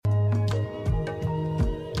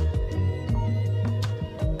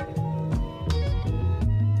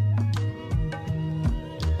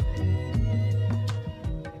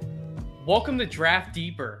Welcome to Draft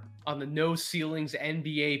Deeper on the No Ceilings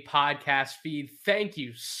NBA podcast feed. Thank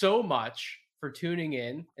you so much for tuning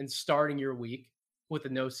in and starting your week with the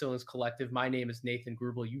No Ceilings Collective. My name is Nathan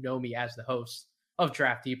Grubel. You know me as the host of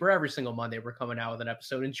Draft Deeper. Every single Monday, we're coming out with an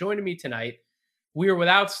episode. And joining me tonight, we are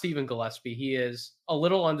without Stephen Gillespie. He is a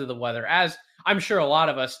little under the weather, as I'm sure a lot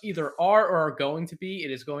of us either are or are going to be.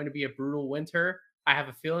 It is going to be a brutal winter. I have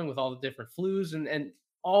a feeling with all the different flus and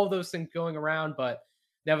all of those things going around, but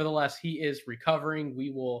nevertheless, he is recovering.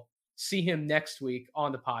 We will see him next week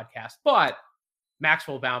on the podcast. But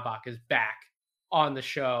Maxwell Baumbach is back on the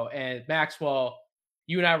show. And Maxwell,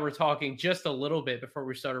 you and I were talking just a little bit before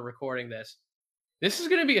we started recording this. This is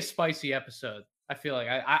going to be a spicy episode, I feel like.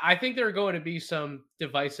 I think there are going to be some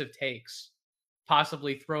divisive takes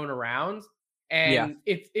possibly thrown around. And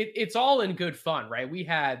it's all in good fun, right? We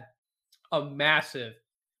had a massive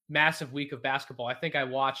week of basketball. I think I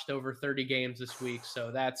watched over 30 games this week.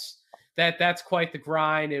 So that's quite the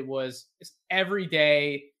grind. It was every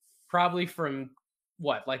day, probably from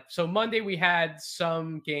so Monday we had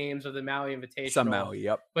some games of the Maui Invitational. Some Maui,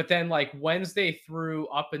 yep. But then like Wednesday through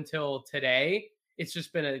up until today, it's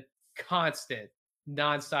just been a constant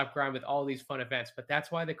nonstop grind with all these fun events. But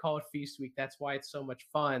that's why they call it Feast Week. That's why it's so much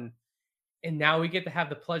fun. And now we get to have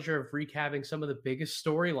the pleasure of recapping some of the biggest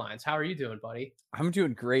storylines. How are you doing, buddy? I'm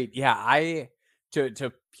doing great. Yeah,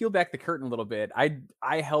 to peel back the curtain a little bit,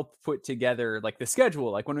 I help put together like the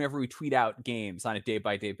schedule, like whenever we tweet out games on a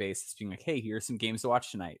day-by-day basis, being like, hey, here's some games to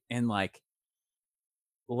watch tonight. And like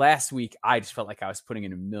last week, I just felt like I was putting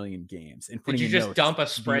in a million games and putting. Did you just dump a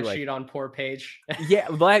spreadsheet on poor Page? Yeah,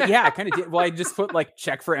 I kind of did. Well, I just put like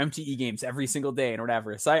check for MTE games every single day and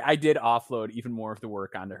whatever. So I did offload even more of the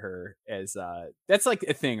work onto her, as that's like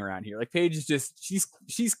a thing around here. Like Paige is just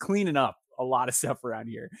she's cleaning up a lot of stuff around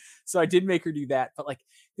here. So I did make her do that. But like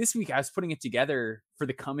this week, I was putting it together for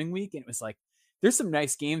the coming week, and it was like there's some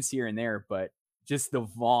nice games here and there, but just the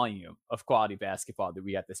volume of quality basketball that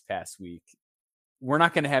we had this past week, we're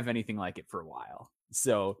not going to have anything like it for a while.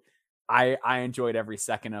 So I enjoyed every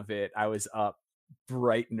second of it. I was up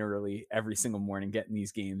bright and early every single morning getting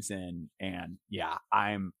these games in. And yeah,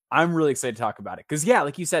 I'm really excited to talk about it. Cause yeah,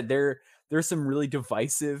 like you said, there's some really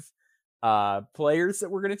divisive players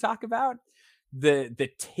that we're going to talk about. The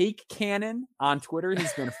take cannon on Twitter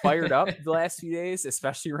has been fired up the last few days,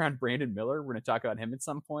 especially around Brandon Miller. We're going to talk about him at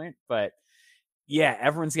some point, but yeah,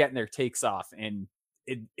 everyone's getting their takes off, and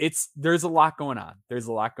there's a lot going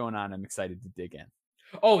on. I'm excited to dig in.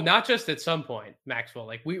 Oh, not just at some point, Maxwell.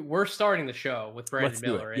 Like we're starting the show with Brandon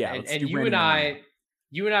Miller. Yeah, and you and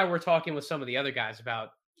I were talking with some of the other guys about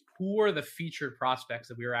who are the featured prospects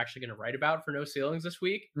that we were actually going to write about for No Ceilings this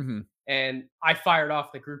week. Mm-hmm. And I fired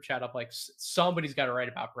off the group chat up like somebody's got to write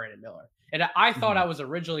about Brandon Miller. And I thought I was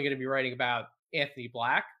originally going to be writing about Anthony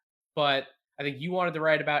Black, but I think you wanted to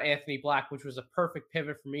write about Anthony Black, which was a perfect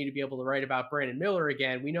pivot for me to be able to write about Brandon Miller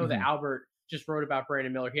again. We know that Albert just wrote about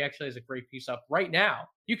Brandon Miller. He actually has a great piece up right now.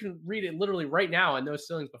 You can read it literally right now on No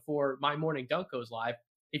Ceilings before my morning dunk goes live.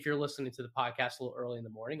 If you're listening to the podcast a little early in the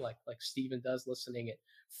morning, like Steven does, listening at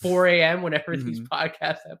 4 a.m. whenever these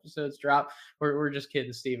podcast episodes drop. We're just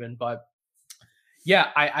kidding, Steven. But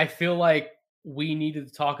yeah, I feel like we needed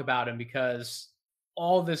to talk about him because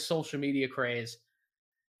all this social media craze.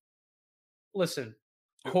 Listen,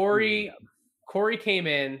 Corey came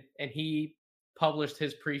in and he published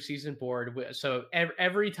his preseason board. So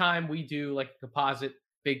every time we do like a composite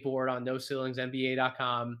big board on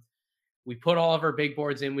NoCeilingsNBA.com, we put all of our big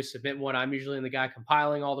boards in, we submit one. I'm usually the guy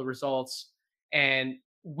compiling all the results. And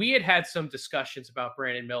we had some discussions about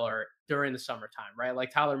Brandon Miller during the summertime, right?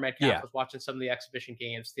 Like Tyler Metcalf was watching some of the exhibition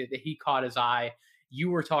games that he caught his eye.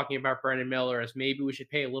 You were talking about Brandon Miller as maybe we should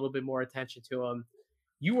pay a little bit more attention to him.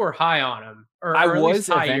 You were high on him. Or I was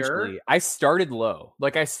eventually. I started low.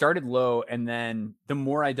 And then the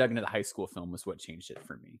more I dug into the high school film was what changed it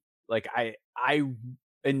for me. Like I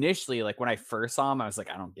initially, like when I first saw him, I was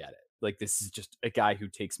like, I don't get it. Like this is just a guy who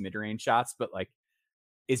takes mid-range shots, but like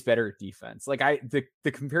is better at defense. Like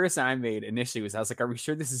the comparison I made initially was I was like, are we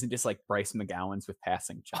sure this isn't just like Bryce McGowan's with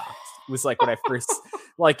passing chops? Was like what I first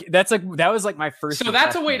like. That was like my first. So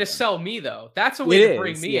that's a way to sell me though. That's a way to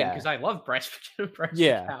bring me in because I love Bryce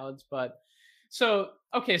McGowan's. But so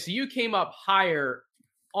okay, so you came up higher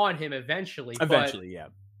on him eventually. Yeah.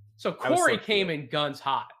 So Corey came in guns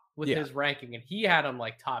hot with his ranking, and he had him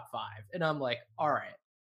like top 5, and I'm like, all right,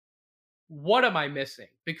 what am I missing?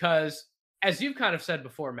 Because as you've kind of said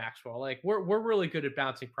before, Maxwell, like we're really good at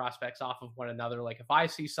bouncing prospects off of one another. Like if I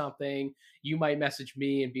see something, you might message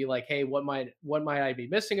me and be like, hey, what might I be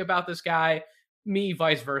missing about this guy? Me,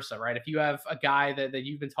 vice versa, right? If you have a guy that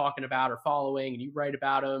you've been talking about or following and you write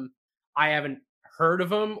about him, I haven't heard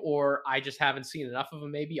of him or I just haven't seen enough of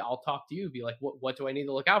him, maybe I'll talk to you, be like, what do I need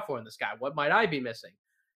to look out for in this guy? What might I be missing?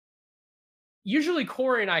 Usually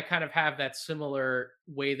Corey and I kind of have that similar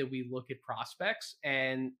way that we look at prospects.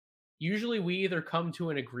 And usually we either come to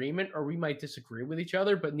an agreement or we might disagree with each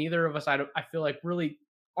other, but neither of us, I feel like, really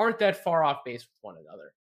aren't that far off base with one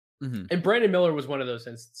another. Mm-hmm. And Brandon Miller was one of those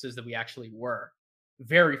instances that we actually were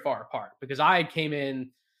very far apart because I came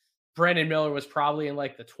in, Brandon Miller was probably in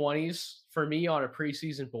like the 20s for me on a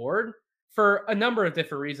preseason board for a number of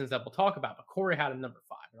different reasons that we'll talk about. But Corey had a number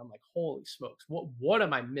 5. And I'm like, holy smokes, what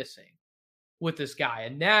am I missing with this guy?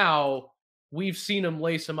 And now we've seen him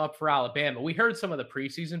lace him up for Alabama. We heard some of the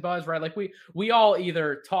preseason buzz, right? Like we all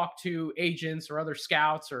either talk to agents or other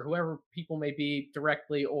scouts or whoever people may be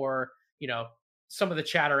directly, or, some of the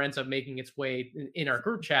chatter ends up making its way in our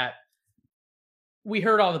group chat. We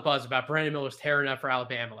heard all the buzz about Brandon Miller's tearing up for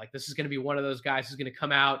Alabama. Like, this is going to be one of those guys who's going to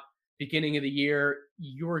come out beginning of the year.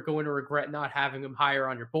 You're going to regret not having him higher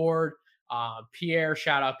on your board. Pierre,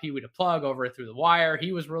 shout out Pee Wee to plug over it through the wire.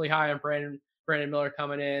 He was really high on Brandon Miller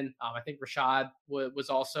coming in. I think Rashad was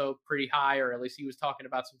also pretty high, or at least he was talking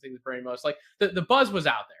about some things with Brandon Miller. Like the buzz was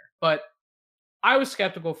out there, but I was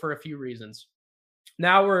skeptical for a few reasons.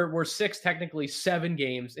 Now we're technically 7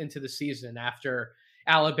 games into the season after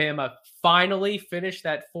Alabama finally finished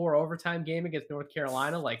that 4 overtime game against North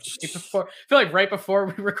Carolina. Like I feel like right before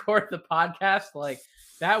we record the podcast, like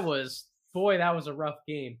that was a rough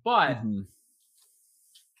game. But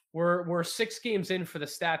we're 6 games in for the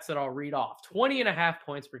stats that I'll read off. 20.5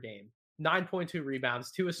 points per game, 9.2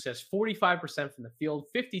 rebounds, 2 assists, 45% from the field,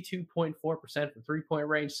 52.4% from 3-point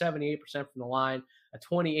range, 78% from the line, a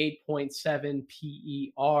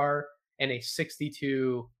 28.7 PER, and a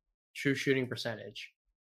 62 true shooting percentage.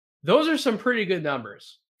 Those are some pretty good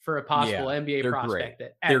numbers for a possible NBA prospect.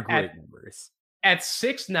 Great. They're great numbers. At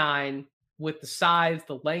 6'9", with the size,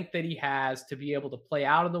 the length that he has to be able to play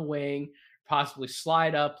out of the wing, possibly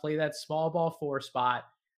slide up, play that small ball 4 spot,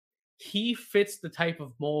 he fits the type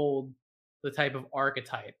of mold, the type of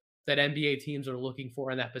archetype that NBA teams are looking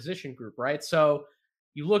for in that position group, right? So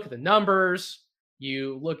you look at the numbers,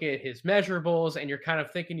 you look at his measurables, and you're kind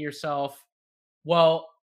of thinking to yourself, well,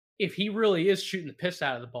 if he really is shooting the piss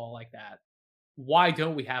out of the ball like that, why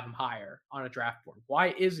don't we have him higher on a draft board?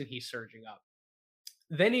 Why isn't he surging up?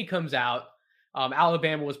 Then he comes out.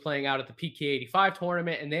 Alabama was playing out at the PK 85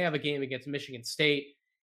 tournament, and they have a game against Michigan State.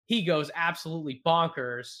 He goes absolutely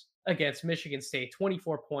bonkers against Michigan State,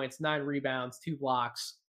 24 points, 9 rebounds, 2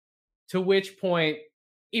 blocks, to which point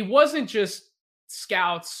it wasn't just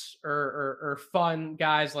scouts or fun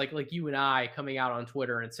guys like you and I coming out on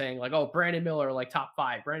Twitter and saying like, oh, Brandon Miller, like top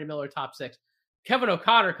 5, Brandon Miller, top 6. Kevin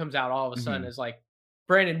O'Connor comes out all of a sudden is like,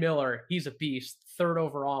 Brandon Miller, he's a beast, 3rd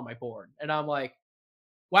overall on my board. And I'm like,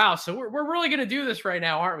 wow, so we're really going to do this right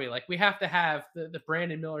now, aren't we? Like, we have to have the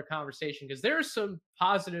Brandon Miller conversation because there's some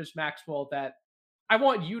positives, Maxwell, that I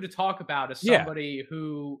want you to talk about as somebody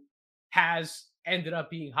who has ended up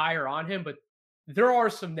being higher on him, but there are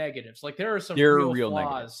some negatives. Like, there are some real flaws.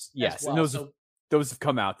 Negatives. Yes, well. And those have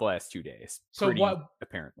come out the last 2 days. So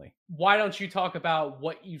apparently. Why don't you talk about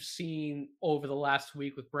what you've seen over the last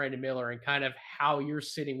week with Brandon Miller and kind of how you're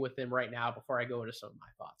sitting with him right now before I go into some of my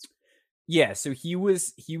thoughts? Yeah, so he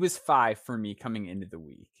was 5 for me coming into the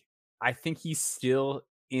week. I think he's still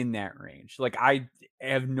in that range. Like, I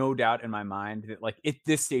have no doubt in my mind that, like, at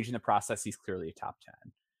this stage in the process, he's clearly a top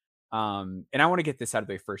 10. And I want to get this out of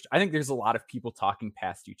the way first. I think there's a lot of people talking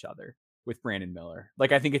past each other with Brandon Miller.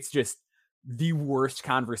 Like, I think it's just the worst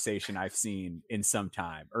conversation I've seen in some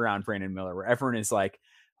time around Brandon Miller, where everyone is like,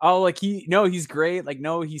 oh, like he's great. Like,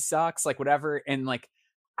 no, he sucks, like whatever. And like,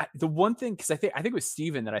 the one thing, because I think it was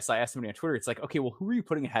Steven that I asked somebody on Twitter. It's like, okay, well, who are you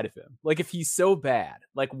putting ahead of him? Like, if he's so bad,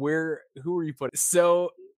 like who are you putting? So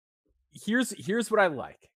here's what I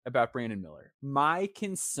like about Brandon Miller. My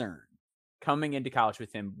concern coming into college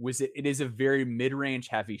with him was that it is a very mid-range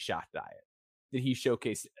heavy shot diet that he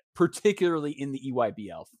showcased, particularly in the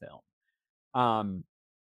EYBL film.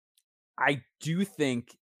 I do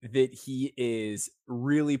think that he is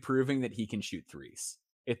really proving that he can shoot threes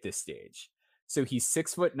at this stage. So he's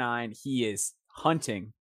 6'9". He is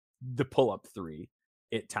hunting the pull-up 3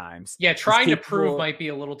 at times. Yeah, trying to prove might be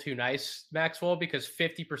a little too nice, Maxwell, because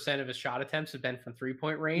 50% of his shot attempts have been from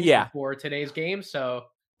 3-point range before today's game. So,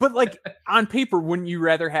 but like on paper, wouldn't you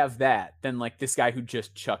rather have that than like this guy who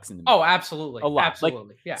just chucks in the middle? Oh, absolutely, a lot.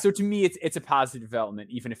 Absolutely, like, yeah. So to me, it's a positive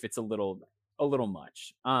development, even if it's a little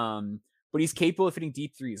much. But he's capable of hitting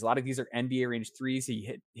deep threes. A lot of these are NBA range threes.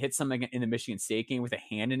 He hit something in the Michigan State game with a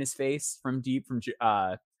hand in his face from deep, from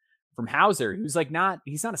from Hauser, who's like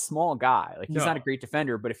he's not a small guy. Like he's not a No. great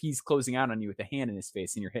defender, but if he's closing out on you with a hand in his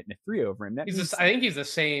face and you're hitting a 3 over him, that means I think he's the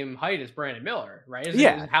same height as Brandon Miller, right?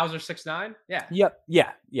 yeah. Is Hauser 6'9"? Yeah. Yep.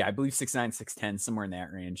 Yeah. Yeah. I believe 6'9", 6'10", somewhere in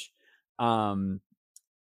that range.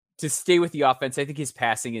 To stay with the offense, I think his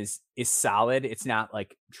passing is solid. It's not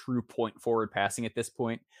like true point forward passing at this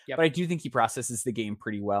point, Yep. but I do think he processes the game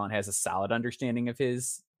pretty well and has a solid understanding of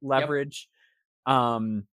his leverage.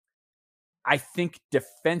 Yep. I think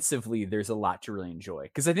defensively, there's a lot to really enjoy,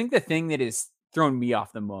 because I think the thing that has thrown me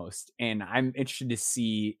off the most, and I'm interested to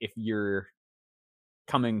see if you're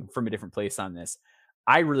coming from a different place on this,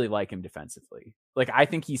 I really like him defensively. Like, I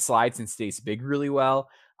think he slides and stays big really well.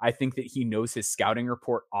 I think that he knows his scouting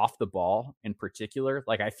report off the ball in particular.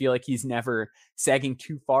 Like, I feel like he's never sagging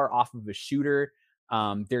too far off of a shooter.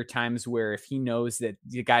 There are times where if he knows that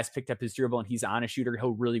the guy's picked up his dribble and he's on a shooter,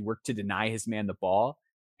 he'll really work to deny his man the ball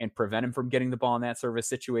and prevent him from getting the ball in that sort of a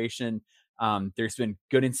situation. There's been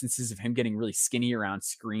good instances of him getting really skinny around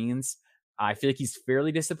screens. I feel like he's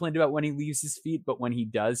fairly disciplined about when he leaves his feet, but when he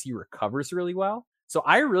does, he recovers really well. So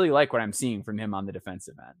I really like what I'm seeing from him on the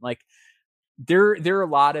defensive end. Like, there are a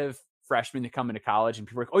lot of freshmen that come into college and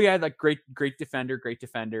people are like, oh yeah, like great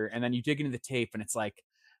defender. And then you dig into the tape and it's like,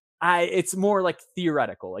 it's more like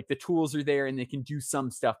theoretical. Like, the tools are there and they can do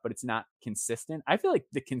some stuff, but it's not consistent. I feel like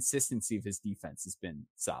the consistency of his defense has been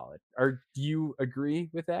solid. Or do you agree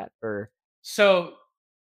with that? Or so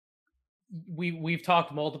we've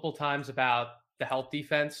talked multiple times about the help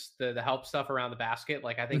defense, the help stuff around the basket.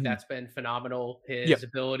 Like, I think that's been phenomenal. His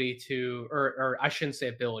ability to, or I shouldn't say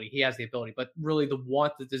ability, he has the ability, but really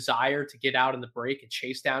the desire to get out in the break and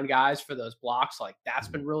chase down guys for those blocks. Like, that's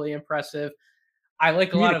been really impressive. I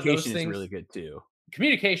like a lot of those things. Communication is really good too.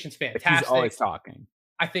 Communication's fantastic. Like, he's always talking.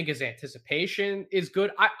 I think his anticipation is good.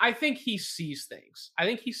 I think he sees things.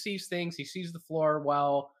 He sees the floor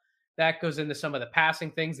well. That goes into some of the passing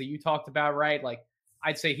things that you talked about, right? Like,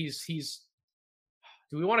 I'd say he's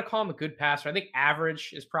do we want to call him a good passer? I think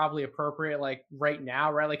average is probably appropriate, like right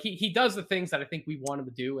now, right? Like, he does the things that I think we want him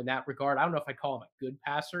to do in that regard. I don't know if I call him a good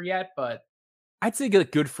passer yet, but I'd say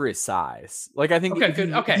good for his size. Like, I think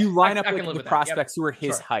if you line up like the prospects who are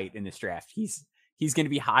his height in this draft, he's going to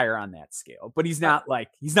be higher on that scale. But he's not like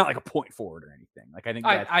a point forward or anything. Like, I think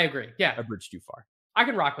I agree. Yeah, a bridge too far. I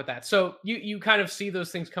can rock with that. So you kind of see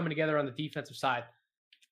those things coming together on the defensive side.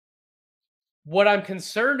 What I'm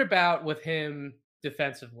concerned about with him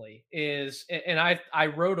defensively is, and I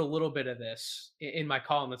wrote a little bit of this in my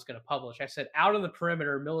column that's going to publish. I said, out on the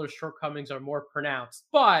perimeter, Miller's shortcomings are more pronounced,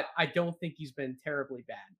 but I don't think he's been terribly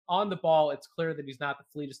bad. On the ball, it's clear that he's not the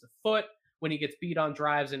fleetest of foot. When he gets beat on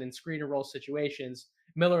drives and in screen and roll situations,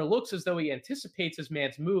 Miller looks as though he anticipates his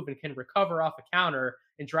man's move and can recover off a counter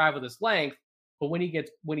and drive with his length. But when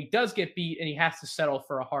he does get beat and he has to settle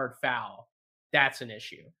for a hard foul, that's an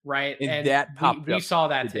issue, right? And that popped we saw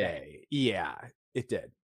that today. Yeah, it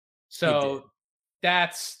did. So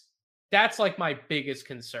that's like my biggest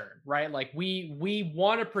concern, right? Like, we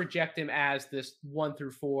want to project him as this 1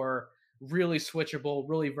 through 4 really switchable,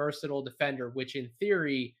 really versatile defender, which in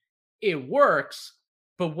theory it works,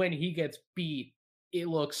 but when he gets beat, it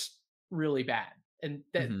looks really bad. And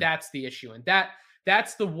that's the issue. And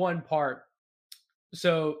that's the one part.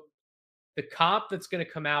 So the comp that's going to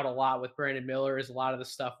come out a lot with Brandon Miller is a lot of the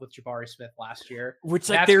stuff with Jabari Smith last year, which,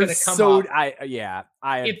 like, it's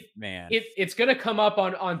going to come up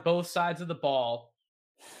on both sides of the ball.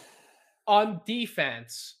 On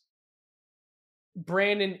defense,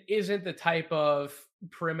 Brandon isn't the type of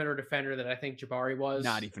perimeter defender that I think Jabari was,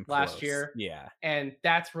 not even last year. Yeah. And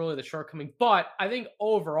that's really the shortcoming. But I think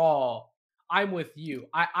overall, I'm with you.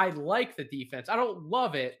 I like the defense. I don't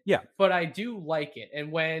love it, but I do like it.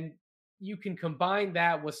 And when you can combine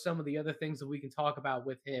that with some of the other things that we can talk about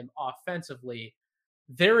with him offensively,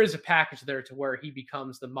 there is a package there to where he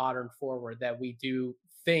becomes the modern forward that we do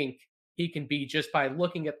think he can be just by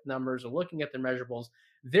looking at the numbers or looking at the measurables.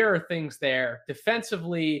 There are things there.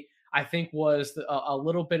 Defensively, I think was a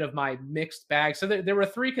little bit of my mixed bag. So there were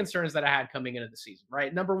 3 concerns that I had coming into the season,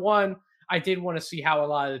 right? Number one, I did want to see how a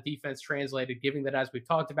lot of the defense translated, given that, as we've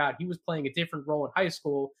talked about, he was playing a different role in high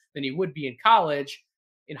school than he would be in college.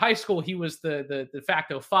 In high school, he was the de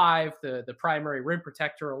facto 5, the primary rim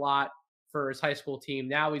protector a lot for his high school team.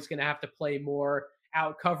 Now he's going to have to play more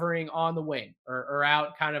out covering on the wing or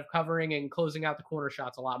out kind of covering and closing out the corner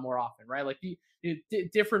shots a lot more often, right? Like, the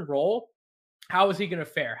different role. How is he going to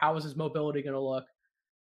fare? How is his mobility going to look?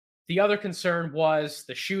 The other concern was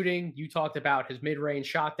the shooting. You talked about his mid-range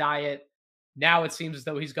shot diet. Now it seems as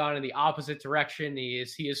though he's gone in the opposite direction. He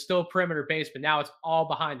is still perimeter based, but now it's all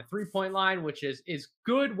behind the 3-point line, which is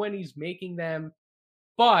good when he's making them.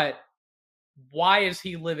 But why is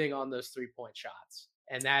he living on those 3-point shots?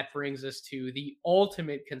 And that brings us to the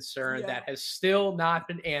ultimate concern that has still not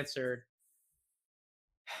been answered.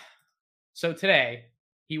 So today,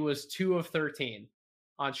 he was 2 of 13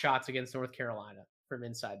 on shots against North Carolina from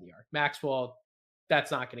inside the arc. Maxwell,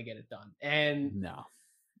 that's not going to get it done. And No.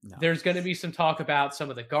 there's going to be some talk about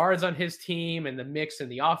some of the guards on his team and the mix in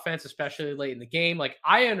the offense, especially late in the game. Like,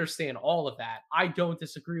 I understand all of that. I don't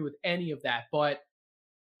disagree with any of that. But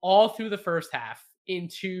all through the first half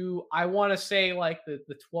into, I want to say, like the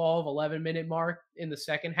 12, 11-minute mark in the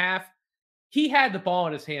second half, he had the ball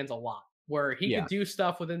in his hands a lot where he could do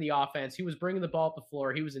stuff within the offense. He was bringing the ball up the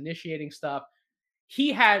floor. He was initiating stuff.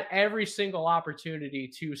 He had every single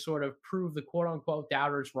opportunity to sort of prove the quote unquote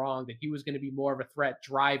doubters wrong, that he was going to be more of a threat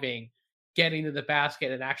driving, getting to the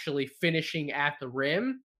basket, and actually finishing at the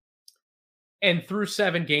rim. And through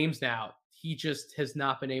 7 games now, he just has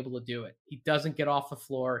not been able to do it. He doesn't get off the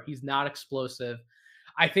floor. He's not explosive.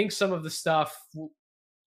 I think some of the stuff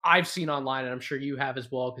I've seen online, and I'm sure you have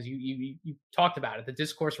as well, because you talked about it, the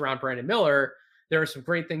discourse around Brandon Miller, there are some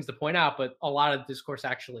great things to point out, but a lot of the discourse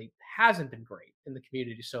actually hasn't been great in the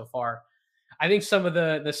community so far. I think some of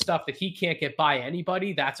the stuff that he can't get by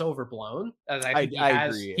anybody, that's overblown. As I think I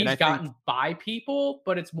agree. He's gotten by people,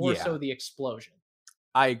 but it's more so the explosion.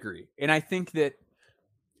 I agree. And I think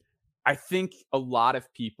a lot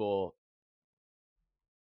of people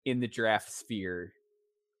in the draft sphere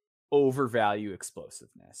overvalue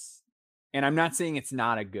explosiveness. And I'm not saying it's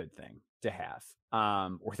not a good thing to have,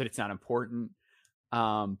 or that it's not important.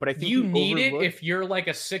 But I think you need it if you're like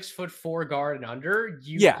a 6'4" guard and under.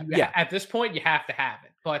 At this point, you have to have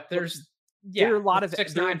it. But there are a lot of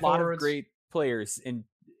great players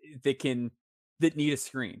that need a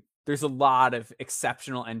screen. There's a lot of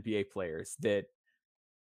exceptional NBA players that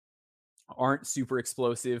aren't super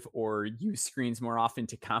explosive or use screens more often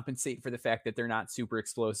to compensate for the fact that they're not super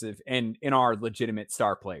explosive, and are legitimate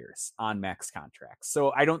star players on max contracts.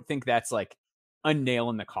 So I don't think that's like a nail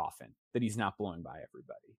in the coffin that he's not blowing by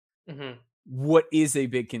everybody. Mm-hmm. What is a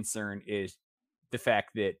big concern is the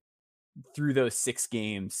fact that through those 6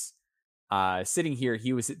 games, sitting here,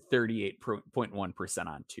 he was at 38.1%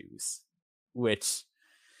 on twos, which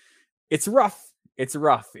it's rough. It's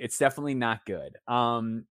rough. It's definitely not good.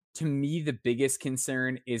 To me, the biggest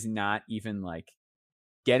concern is not even like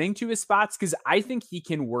getting to his spots, because I think he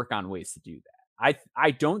can work on ways to do that.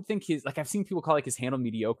 I don't think I've seen people call like his handle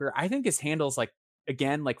mediocre. I think his handle's like,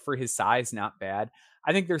 again, like for his size, not bad.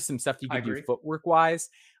 I think there's some stuff he can do footwork wise.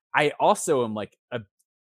 I also am like and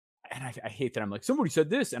I hate that I'm like, somebody said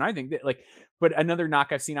this, and I think that, like, but another knock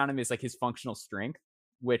I've seen on him is like his functional strength,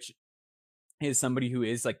 which is somebody who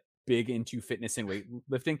is like big into fitness and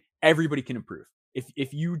weightlifting. Everybody can improve.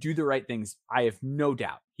 If you do the right things, I have no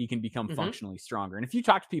doubt he can become functionally stronger. And if you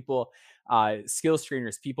talk to people, skills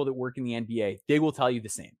trainers, people that work in the NBA, they will tell you the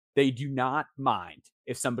same. They do not mind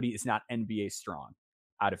if somebody is not NBA strong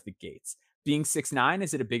out of the gates. Being 6'9",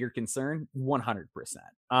 is it a bigger concern? 100%.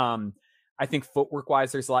 I think footwork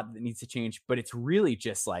wise, there's a lot that needs to change, but it's really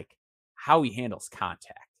just like how he handles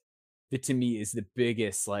contact that to me is the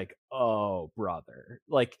biggest, like, oh brother,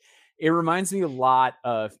 like, it reminds me a lot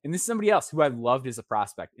of, and this is somebody else who I loved as a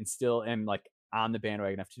prospect and still am like on the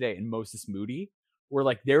bandwagon of today, and Moses Moody, where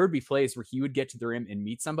like there would be plays where he would get to the rim and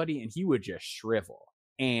meet somebody and he would just shrivel.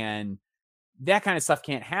 And that kind of stuff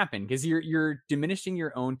can't happen because you're diminishing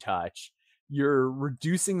your own touch. You're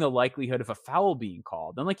reducing the likelihood of a foul being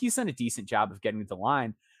called. And like, he's done a decent job of getting to the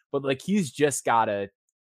line, but like, he's just got to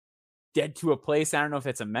get to a place. I don't know if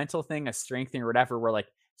it's a mental thing, a strength thing, or whatever, where like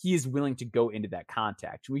he is willing to go into that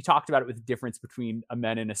contact. We talked about it with the difference between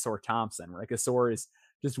Amen and Ausar Thompson, where like Ausar is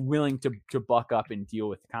just willing to buck up and deal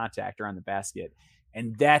with the contact around the basket.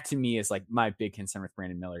 And that to me is like my big concern with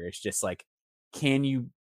Brandon Miller. It's just like, can you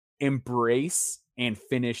embrace and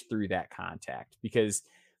finish through that contact? Because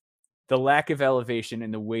the lack of elevation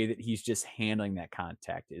and the way that he's just handling that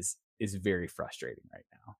contact is very frustrating right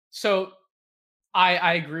now. So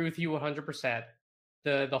I agree with you 100%.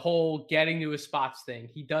 The whole getting to his spots thing,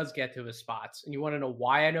 he does get to his spots. And you want to know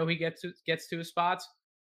why I know he gets to his spots?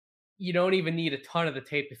 You don't even need a ton of the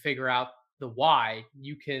tape to figure out the why.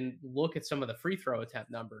 You can look at some of the free throw attempt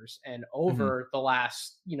numbers, and over the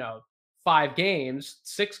last, 5 games,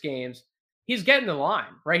 6 games, he's getting the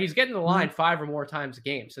line, right? He's getting the line 5 or more times a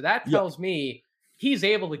game. So that tells me he's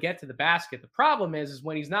able to get to the basket. The problem is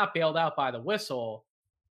when he's not bailed out by the whistle,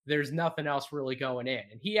 there's nothing else really going in.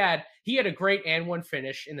 And he had a great and one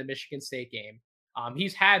finish in the Michigan State game.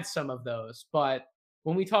 He's had some of those, but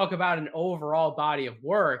when we talk about an overall body of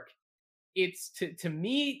work, it's to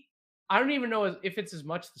me, I don't even know if it's as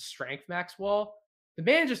much the strength, Maxwell. The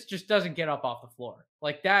man just doesn't get up off the floor.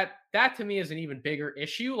 Like that to me is an even bigger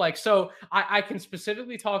issue. Like, so I can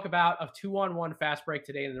specifically talk about a 2-on-1 fast break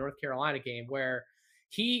today in the North Carolina game where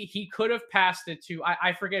he could have passed it to,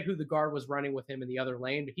 I forget who the guard was running with him in the other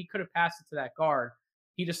lane, but he could have passed it to that guard.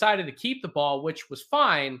 He decided to keep the ball, which was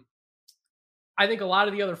fine. I think a lot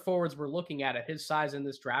of the other forwards were looking at his size in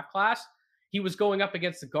this draft class. He was going up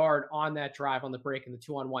against the guard on that drive on the break in the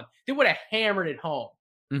 2-on-1. They would have hammered it home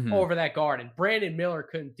over that guard, and Brandon Miller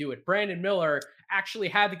couldn't do it. Brandon Miller actually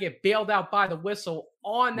had to get bailed out by the whistle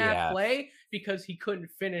on that play because he couldn't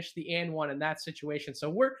finish the and one in that situation. So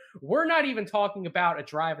we're not even talking about a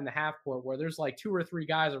drive in the half court where there's like 2 or 3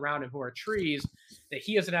 guys around him who are trees that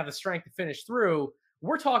he doesn't have the strength to finish through.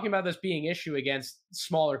 We're talking about this being an issue against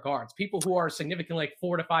smaller guards, people who are significantly like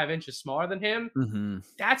 4 to 5 inches smaller than him.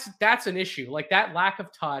 That's an issue. Like that lack of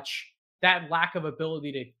touch, that lack of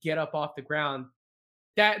ability to get up off the ground.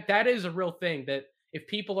 That is a real thing, that if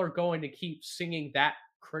people are going to keep singing that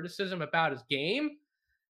criticism about his game,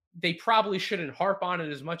 they probably shouldn't harp on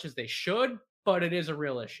it as much as they should, but it is a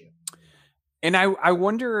real issue. And I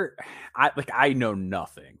wonder, I know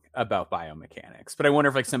nothing about biomechanics, but I wonder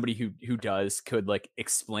if like somebody who does could like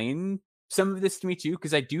explain some of this to me too,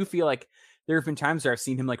 because I do feel like there have been times where I've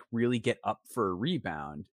seen him like really get up for a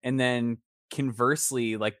rebound, and then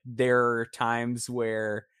conversely, like there are times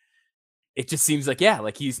where it just seems like,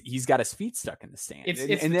 like he's got his feet stuck in the sand. It's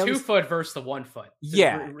the 2 foot versus the 1 foot.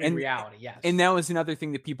 In reality, yes. And that was another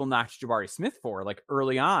thing that people knocked Jabari Smith for, like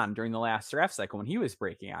early on during the last draft cycle when he was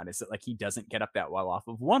breaking out, is that like he doesn't get up that well off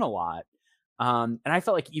of one a lot. And I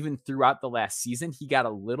felt like even throughout the last season, he got a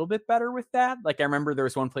little bit better with that. Like I remember there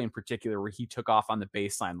was one play in particular where he took off on the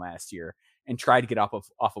baseline last year and tried to get off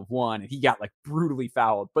of one, and he got like brutally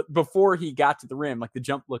fouled. But before he got to the rim, like the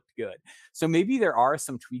jump looked good. So maybe there are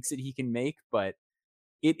some tweaks that he can make, but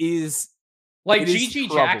it is like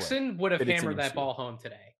GG Jackson would have hammered that ball home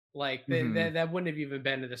today. Like that wouldn't have even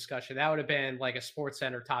been a discussion. That would have been like a Sports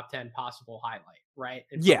Center top 10 possible highlight, right?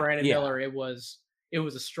 And for Brandon Miller, it was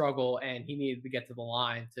a struggle, and he needed to get to the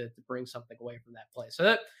line to bring something away from that play. So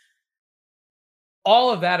that,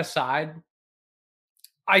 all of that aside,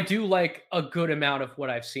 I do like a good amount of what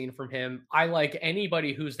I've seen from him. I like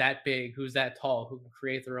anybody who's that big, who's that tall, who can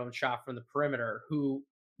create their own shot from the perimeter, who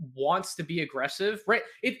wants to be aggressive, right?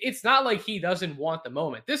 It's not like he doesn't want the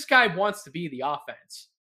moment. This guy wants to be the offense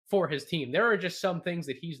for his team. There are just some things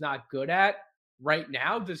that he's not good at right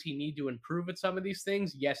now. Does he need to improve at some of these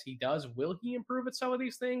things? Yes, he does. Will he improve at some of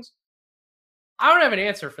these things? I don't have an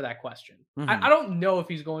answer for that question. I don't know if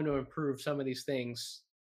he's going to improve some of these things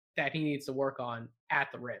that he needs to work on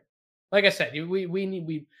at the rim. Like I said,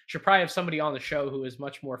 we should probably have somebody on the show who is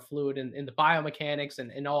much more fluid in the biomechanics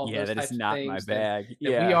and all of those types of things. Yeah, that is not my bag.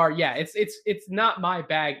 We are. Yeah, it's not my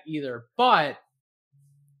bag either. But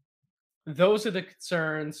those are the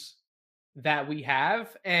concerns that we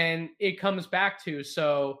have, and it comes back to,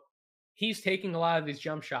 so he's taking a lot of these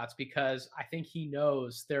jump shots because I think he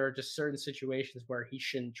knows there are just certain situations where he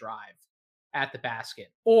shouldn't drive at the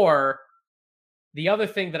basket. Or the other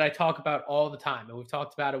thing that I talk about all the time, and we've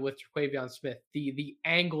talked about it with Jaquavion Smith, the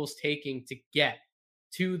angles taking to get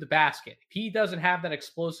to the basket. If he doesn't have that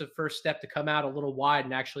explosive first step to come out a little wide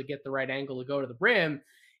and actually get the right angle to go to the rim,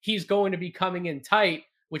 he's going to be coming in tight,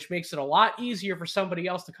 which makes it a lot easier for somebody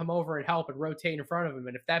else to come over and help and rotate in front of him.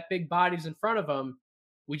 And if that big body's in front of him,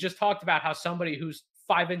 we just talked about how somebody who's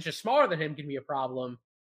 5 inches smaller than him can be a problem.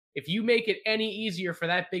 If you make it any easier for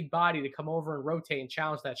that big body to come over and rotate and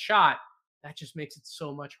challenge that shot, that just makes it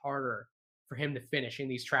so much harder for him to finish in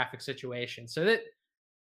these traffic situations. So that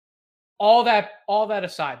all that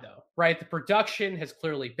aside though, right? The production has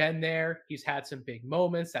clearly been there. He's had some big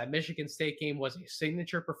moments. That Michigan State game was a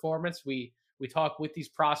signature performance. We talk with these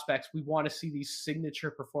prospects. We want to see these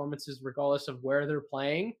signature performances regardless of where they're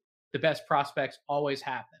playing. The best prospects always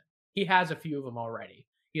have them. He has a few of them already.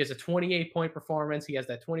 He has a 28-point performance. He has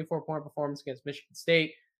that 24-point performance against Michigan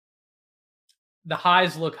State. The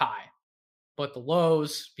highs look high, but the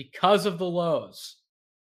lows, because of the lows,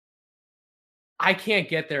 I can't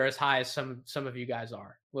get there as high as some of you guys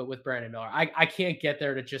are with Brandon Miller. I can't get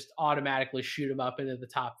there to just automatically shoot him up into the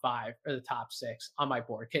top 5 or the top 6 on my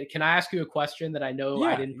board. Can I ask you a question that I know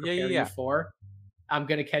I didn't prepare you for? I'm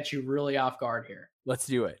going to catch you really off guard here. Let's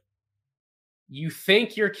do it. You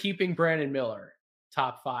think you're keeping Brandon Miller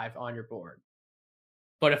top 5 on your board.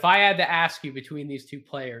 But if I had to ask you between these two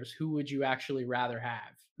players, who would you actually rather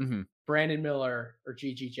have? Brandon Miller or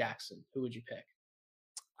GG Jackson? Who would you pick?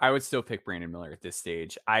 I would still pick Brandon Miller at this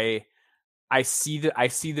stage. I see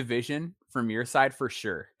the vision from your side for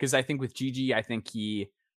sure. Because I think with GG, I think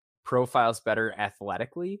he profiles better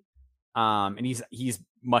athletically. And he's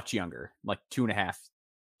much younger, like 2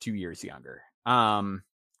 years younger.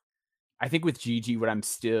 I think with Gigi, what I'm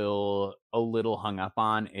still a little hung up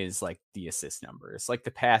on is like the assist numbers, like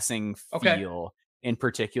the passing Okay. feel in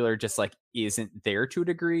particular, just like isn't there to a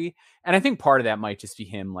degree. And I think part of that might just be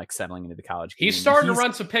him like settling into the college game. He's starting to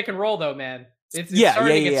run some pick and roll though, man. It's yeah,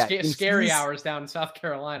 starting to yeah. get And scary hours down in South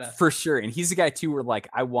Carolina. for sure. And he's the guy too where like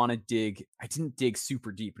I didn't dig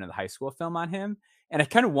super deep into the high school film on him. And I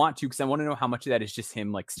kind of want to because I want to know how much of that is just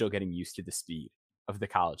him like still getting used to the speed of the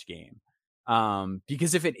college game.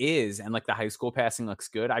 Because if it is and like the high school passing looks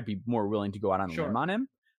good, I'd be more willing to go out on a limb on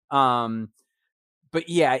him. But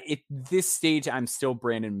yeah, at this stage, I'm still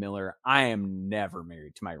Brandon Miller. I am never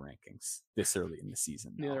married to my rankings this early in the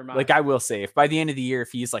season. Neither am I. Like I will say, if by the end of the year,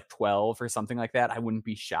 if he's like 12 or something like that, I wouldn't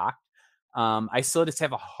be shocked. I still just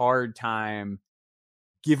have a hard time,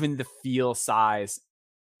 given the feel, size,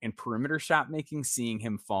 and perimeter shot making, seeing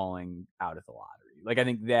him falling out of the lottery. Like I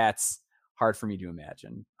think that's hard for me to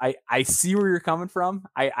imagine. I see where you're coming from.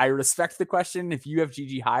 I respect the question. If you have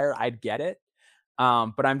Gigi higher, I'd get it.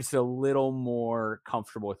 But I'm just a little more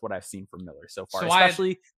comfortable with what I've seen from Miller so far,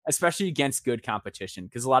 especially against good competition,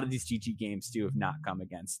 because a lot of these GG games do have not come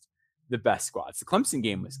against the best squads. The Clemson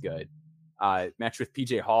game was good. Match with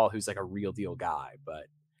PJ Hall, who's like a real deal guy, but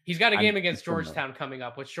he's got a game against Georgetown coming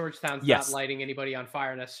up, which Georgetown's not lighting anybody on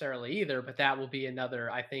fire necessarily either, but that will be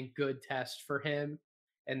another, I think, good test for him.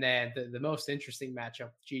 And then the most interesting matchup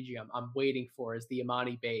with Gigi I'm waiting for is the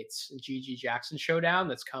Imani Bates and Gigi Jackson showdown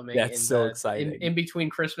that's coming. That's so exciting. In between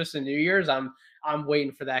Christmas and New Year's. I'm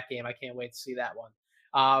waiting for that game. I can't wait to see that one.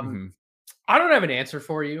 I don't have an answer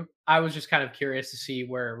for you. I was just kind of curious to see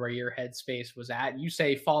where your headspace was at. You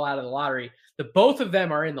say fall out of the lottery. The both of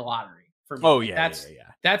them are in the lottery for me. Oh yeah,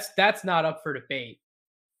 that's not up for debate.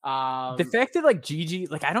 The fact that like Gigi,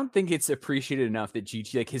 like I don't think it's appreciated enough that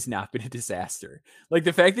Gigi like has not been a disaster. Like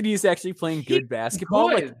the fact that he's actually playing good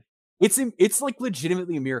basketball, like it's like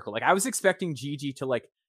legitimately a miracle. Like I was expecting Gigi to like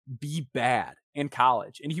be bad in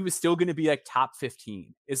college, and he was still going to be like top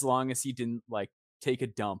 15 as long as he didn't like take a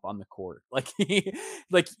dump on the court. Like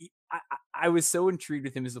I was so intrigued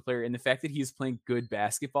with him as a player, and the fact that he's playing good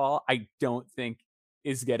basketball, I don't think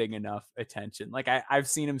is getting enough attention. Like I've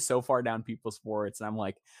seen him so far down people's boards, and I'm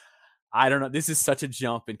like, I don't know. This is such a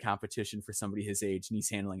jump in competition for somebody his age, and he's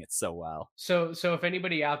handling it so well. So if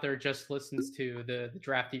anybody out there just listens to the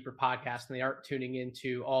Draft Deeper podcast and they aren't tuning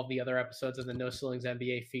into all the other episodes of the No Ceilings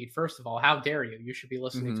NBA feed, first of all, how dare you? You should be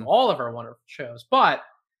listening to all of our wonderful shows. But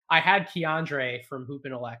I had Keandre from Hoop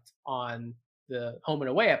and Elect on the home and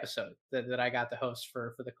away episode that I got to host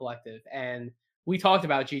for the collective, and we talked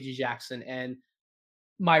about Gigi Jackson. And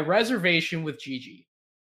my reservation with Gigi,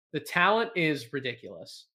 the talent is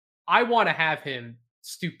ridiculous. I want to have him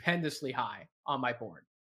stupendously high on my board.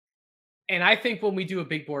 And I think when we do a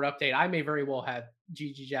big board update, I may very well have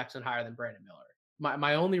Gigi Jackson higher than Brandon Miller.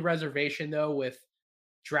 My only reservation, though, with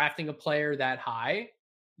drafting a player that high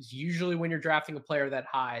is usually when you're drafting a player that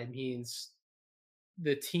high, it means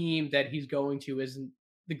the team that he's going to isn't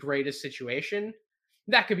the greatest situation.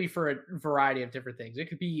 That could be for a variety of different things. It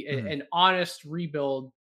could be an honest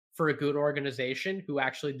rebuild for a good organization who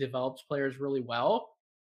actually develops players really well.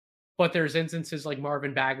 But there's instances like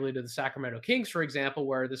Marvin Bagley to the Sacramento Kings, for example,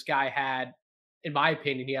 where this guy had, in my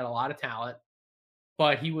opinion, he had a lot of talent,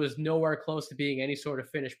 but he was nowhere close to being any sort of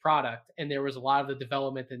finished product. And there was a lot of the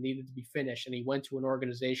development that needed to be finished. And he went to an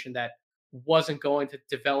organization that wasn't going to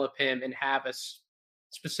develop him and have a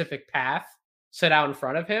specific path set out in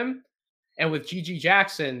front of him. And with Gigi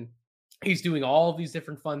Jackson, he's doing all of these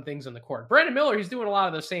different fun things on the court. Brandon Miller, he's doing a lot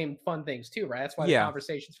of the same fun things too, right? That's why the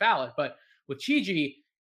conversation's valid. But with Gigi,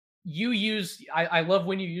 I love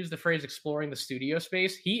when you use the phrase exploring the studio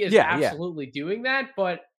space. He is absolutely doing that,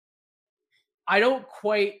 but I don't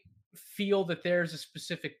quite feel that there's a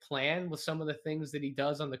specific plan with some of the things that he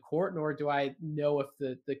does on the court, nor do I know if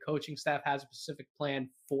the coaching staff has a specific plan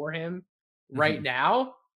for him right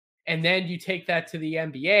now. And then you take that to the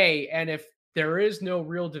NBA, and if there is no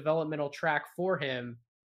real developmental track for him,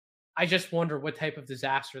 I just wonder what type of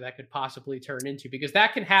disaster that could possibly turn into, because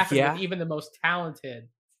that can happen with even the most talented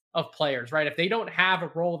of players, right? If they don't have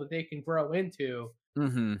a role that they can grow into,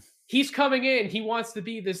 he's coming in, he wants to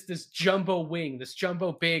be this jumbo wing, this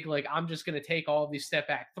jumbo big, like I'm just going to take all of these step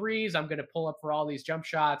back threes, I'm going to pull up for all these jump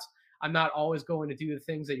shots, I'm not always going to do the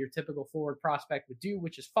things that your typical forward prospect would do,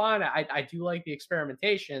 which is fine. I do like the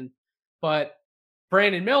experimentation, but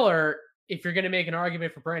Brandon Miller, if you're going to make an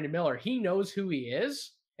argument for Brandon Miller, he knows who he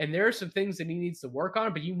is, and there are some things that he needs to work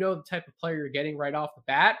on, but you know the type of player you're getting right off the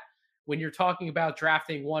bat. when you're talking about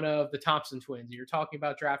drafting one of the Thompson twins, you're talking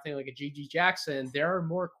about drafting like a Gigi Jackson, there are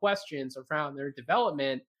more questions around their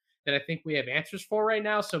development that I think we have answers for right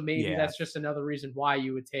now. So maybe Yeah. that's just another reason why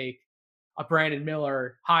you would take a Brandon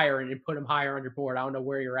Miller higher and put him higher on your board. I don't know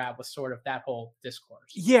where you're at with sort of that whole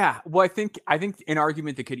discourse. Yeah, well, I think an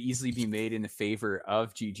argument that could easily be made in the favor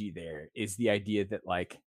of GG there is the idea that,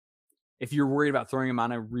 like, if you're worried about throwing him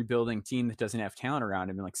on a rebuilding team that doesn't have talent around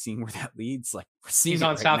him and like seeing where that leads, like we're seeing He's it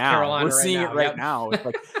on right South now. Carolina. We're seeing it right Yep. now with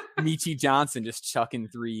like Michi Johnson just chucking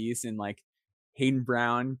threes and like Hayden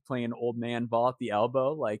Brown playing old man ball at the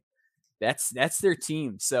elbow. Like that's their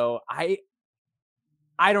team. So I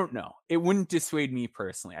don't know. It wouldn't dissuade me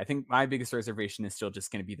personally. I think my biggest reservation is still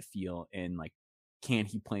just going to be the feel and like, can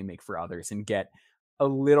he play make for others and get a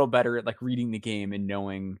little better at like reading the game and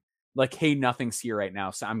knowing like, hey, nothing's here right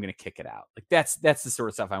now, so I'm going to kick it out. Like that's the sort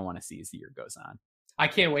of stuff I want to see as the year goes on. I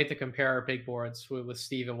can't wait to compare our big boards with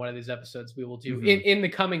Steve in one of these episodes we will do in the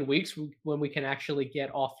coming weeks when we can actually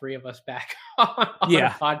get all three of us back on a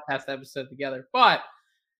podcast episode together. But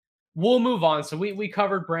we'll move on. So we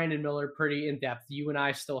covered Brandon Miller pretty in depth. You and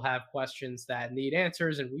I still have questions that need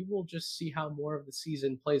answers, and we will just see how more of the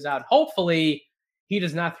season plays out. Hopefully, he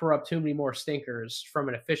does not throw up too many more stinkers from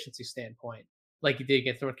an efficiency standpoint, like he did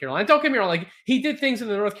against North Carolina. Don't get me wrong, like he did things in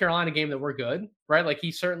the North Carolina game that were good, right? Like he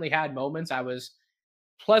certainly had moments. I was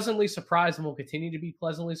pleasantly surprised and will continue to be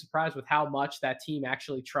pleasantly surprised with how much that team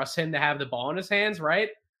actually trusts him to have the ball in his hands, right?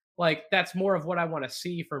 Like that's more of what I want to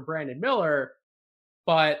see from Brandon Miller.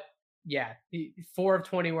 But yeah, 4 of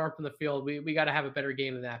 20 were up in the field. We got to have a better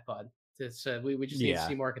game than that, bud. We just need to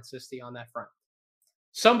see more consistency on that front.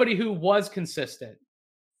 Somebody who was consistent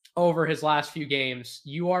over his last few games,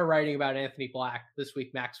 you are writing about Anthony Black this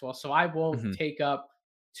week, Maxwell. So I won't take up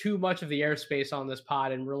too much of the airspace on this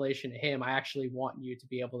pod in relation to him. I actually want you to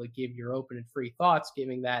be able to give your open and free thoughts,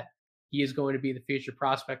 given that he is going to be the featured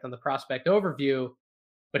prospect on the prospect overview.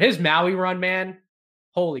 But his Maui run, man,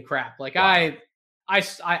 holy crap. Like wow.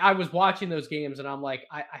 I was watching those games and I'm like,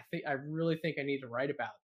 I really think I need to write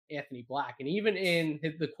about Anthony Black. And even in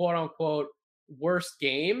the quote unquote worst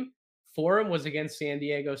game for him was against San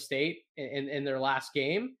Diego State in their last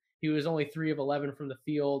game. He was only 3 of 11 from the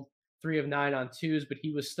field, 3 of 9 on twos, but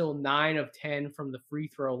he was still 9 of 10 from the free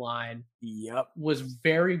throw line. Yep. Was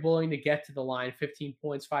very willing to get to the line, 15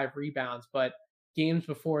 points, 5 rebounds. But games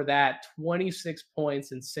before that, 26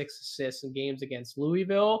 points and 6 assists in games against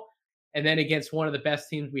Louisville. And then against one of the best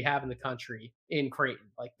teams we have in the country in Creighton.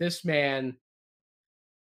 Like this man,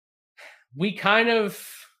 we kind of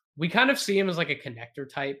see him as like a connector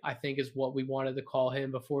type, I think is what we wanted to call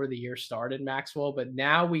him before the year started, Maxwell. But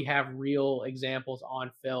now we have real examples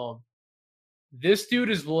on film. This dude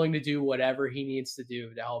is willing to do whatever he needs to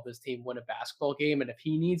do to help his team win a basketball game. And if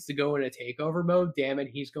he needs to go in a takeover mode, damn it,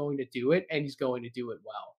 he's going to do it, and he's going to do it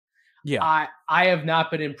well. Yeah. I have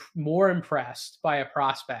not been more impressed by a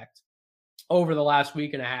prospect over the last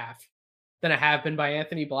week and a half than I have been by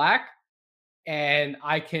Anthony Black. And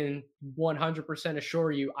I can 100%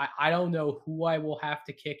 assure you, I don't know who I will have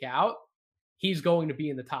to kick out. He's going to be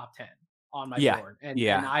in the top 10 on my board. And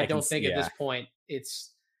I don't think at this point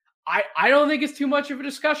I don't think it's too much of a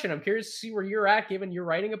discussion. I'm curious to see where you're at, given you're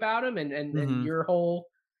writing about him and your whole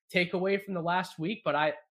takeaway from the last week. But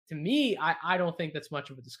I don't think that's much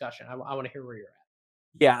of a discussion. I want to hear where you're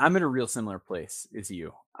at. Yeah, I'm in a real similar place as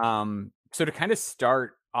you. So to kind of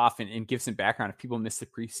start off and give some background, if people missed the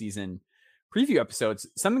preseason preview episodes,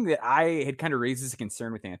 something that I had kind of raised as a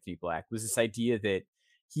concern with Anthony Black was this idea that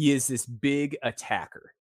he is this big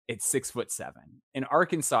attacker at 6'7". And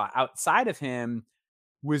Arkansas, outside of him,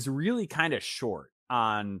 was really kind of short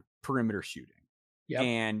on perimeter shooting. Yep.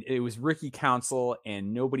 And it was Ricky Council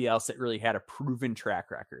and nobody else that really had a proven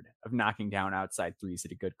track record of knocking down outside threes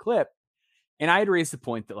at a good clip. And I had raised the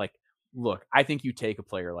point that, like, look, I think you take a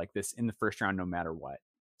player like this in the first round no matter what.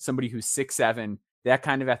 Somebody who's 6'7", that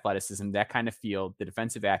kind of athleticism, that kind of field, the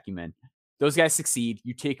defensive acumen, those guys succeed.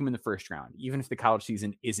 You take them in the first round, even if the college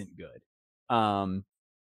season isn't good.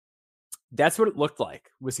 That's what it looked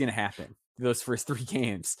like was going to happen those first 3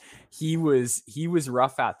 games. He was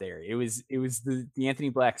rough out there. It was the Anthony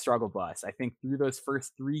Black struggle bus. I think through those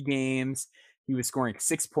first 3 games, he was scoring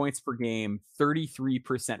 6 points per game,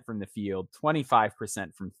 33% from the field,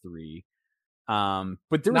 25% from 3.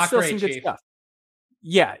 But there was still some good stuff.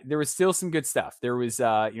 Yeah, there was still some good stuff. There was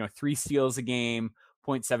 3 steals a game,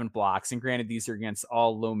 0.7 blocks. And granted, these are against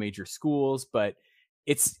all low major schools, but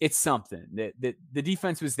it's something. The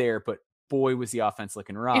defense was there, but boy, was the offense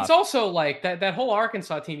looking rough. It's also like that whole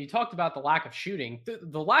Arkansas team. You talked about the lack of shooting,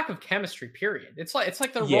 the lack of chemistry, period. It's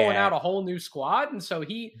like they're rolling out a whole new squad. And so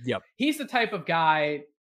he's the type of guy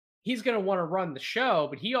he's going to want to run the show,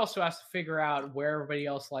 but he also has to figure out where everybody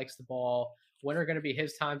else likes the ball. When are going to be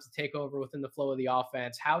his times to take over within the flow of the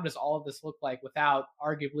offense? How does all of this look like without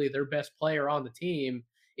arguably their best player on the team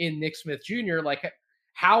in Nick Smith Jr.? Like,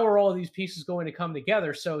 how are all these pieces going to come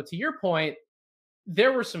together? So, to your point,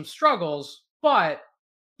 there were some struggles, but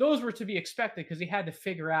those were to be expected because he had to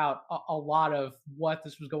figure out a lot of what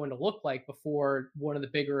this was going to look like before one of the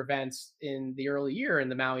bigger events in the early year in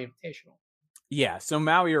the Maui Invitational. Yeah, so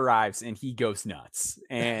Maui arrives and he goes nuts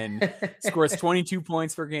and scores 22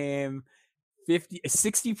 points per game,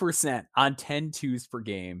 60% on 10 twos per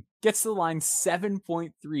game, gets to the line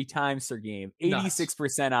 7.3 times per game,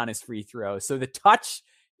 86% on his free throw. So the touch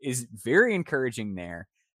is very encouraging there.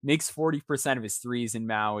 Makes 40% of his threes in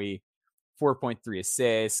Maui, 4.3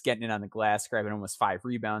 assists, getting it on the glass, grabbing almost 5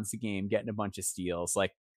 rebounds a game, getting a bunch of steals.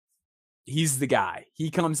 Like, he's the guy. He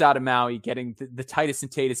comes out of Maui getting the Titus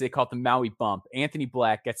and Tate, as they call it, the Maui bump. Anthony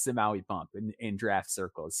Black gets the Maui bump in draft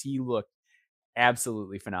circles. He looked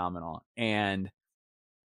absolutely phenomenal. And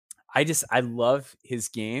I love his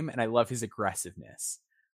game and I love his aggressiveness.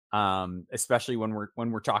 Especially when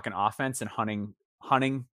we're talking offense and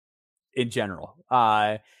hunting in general.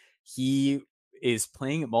 He is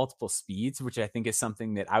playing at multiple speeds, which I think is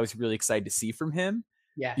something that I was really excited to see from him.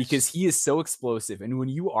 Yes. Because he is so explosive. And when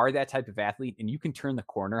you are that type of athlete and you can turn the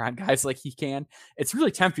corner on guys like he can, it's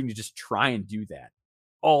really tempting to just try and do that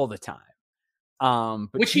all the time.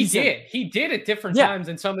 But which he did. He did at different times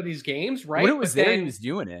in some of these games, right? When it was there, he was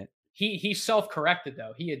doing it. He self-corrected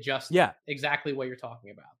though. He adjusted exactly what you're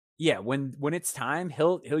talking about. Yeah, when it's time,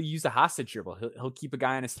 he'll use a hostage dribble. He'll keep a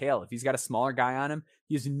guy on his tail. If he's got a smaller guy on him,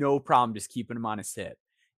 he has no problem just keeping him on his hip.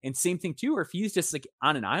 And same thing too, or if he's just like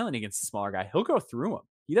on an island against a smaller guy, he'll go through him.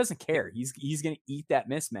 He doesn't care. He's going to eat that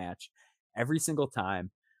mismatch every single time.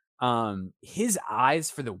 His eyes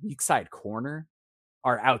for the weak side corner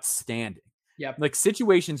are outstanding. Yep. Like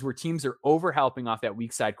situations where teams are over helping off that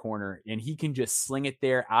weak side corner and he can just sling it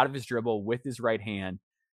there out of his dribble with his right hand.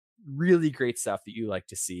 Really great stuff that you like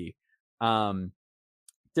to see.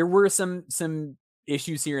 There were some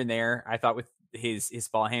issues here and there, I thought, with his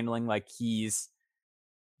ball handling. Like,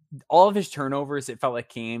 all of his turnovers, it felt like,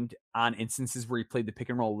 came on instances where he played the pick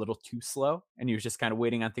and roll a little too slow and he was just kind of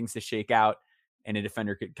waiting on things to shake out and a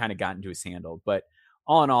defender could kind of got into his handle. But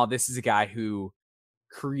all in all, this is a guy who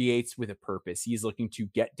creates with a purpose. He's looking to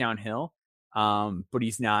get downhill, but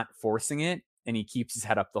he's not forcing it, and he keeps his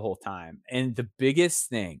head up the whole time. And the biggest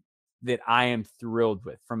thing that I am thrilled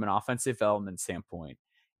with from an offensive development standpoint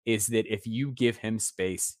is that if you give him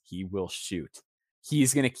space, he will shoot.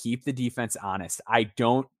 He's going to keep the defense honest. I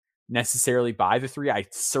don't necessarily buy the three. I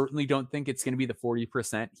certainly don't think it's going to be the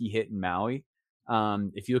 40% he hit in Maui.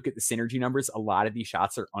 If you look at the synergy numbers, a lot of these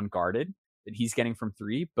shots are unguarded that he's getting from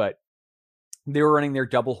three, but they were running their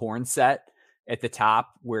double horn set at the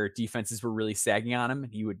top where defenses were really sagging on him.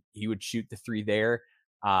 And he would shoot the three there.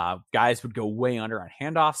 Guys would go way under on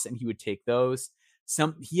handoffs and he would take those.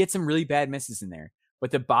 He had some really bad misses in there,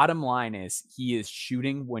 but the bottom line is he is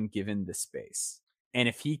shooting when given the space. And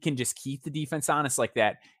if he can just keep the defense honest like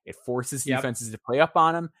that, it forces defenses to play up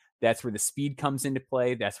on him. That's where the speed comes into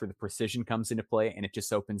play. That's where the precision comes into play. And it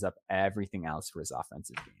just opens up everything else for his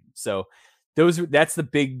offensive game. So that's the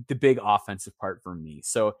big offensive part for me.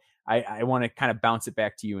 So I want to kind of bounce it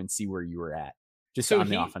back to you and see where you were at just on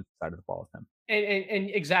the offensive side of the ball with him. And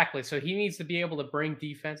exactly. So he needs to be able to bring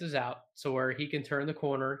defenses out so where he can turn the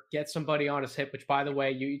corner, get somebody on his hip, which, by the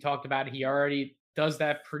way, you talked about, he already does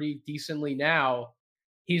that pretty decently now.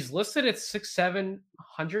 He's listed at 6'7",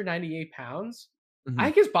 198 pounds. Mm-hmm. I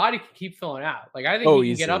think his body can keep filling out. Like, I think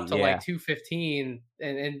he can get up to like 215.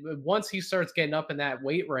 And once he starts getting up in that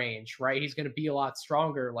weight range, right, he's going to be a lot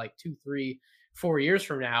stronger like 2, 3, 4 years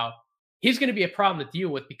from now. He's going to be a problem to deal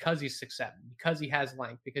with because he's 6'7", because he has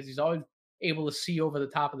length, because he's always able to see over the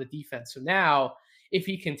top of the defense. So now if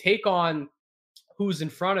he can take on who's in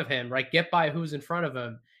front of him, right, get by who's in front of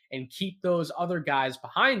him and keep those other guys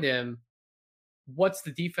behind him, what's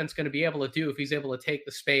the defense going to be able to do if he's able to take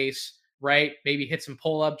the space, right? Maybe hit some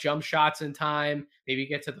pull-up jump shots in time, maybe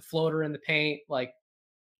get to the floater in the paint, like,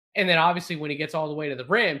 and then obviously when he gets all the way to the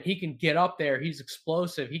rim, he can get up there. He's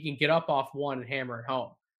explosive. He can get up off one and hammer it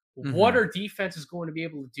home. Mm-hmm. What are defenses going to be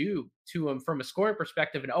able to do to him from a scoring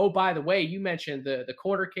perspective? And oh, by the way, you mentioned the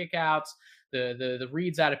corner kickouts, the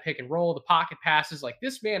reads out of pick and roll, the pocket passes. Like,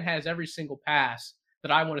 this man has every single pass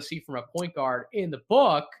that I want to see from a point guard in the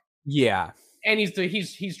book. Yeah. And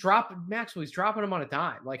he's dropping Maxwell. He's dropping them on a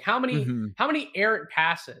dime. Like, how many errant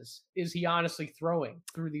passes is he honestly throwing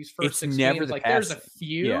through these first 6 games? Like, there's a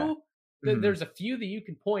few. Yeah. There's a few that you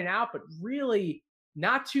can point out, but really,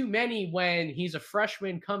 not too many when he's a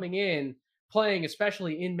freshman coming in, playing,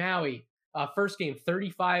 especially in Maui. First game,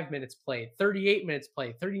 35 minutes played, 38 minutes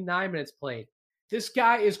played, 39 minutes played. This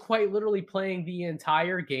guy is quite literally playing the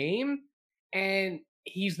entire game, and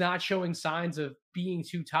he's not showing signs of being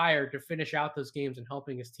too tired to finish out those games and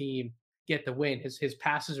helping his team get the win. His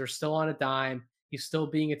passes are still on a dime. He's still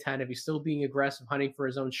being attentive. He's still being aggressive, hunting for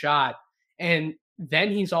his own shot. And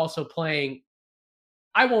then he's also playing,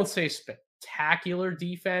 I won't say spectacular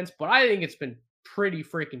defense, but I think it's been pretty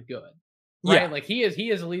freaking good. Right? Yeah. Like he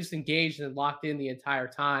is at least engaged and locked in the entire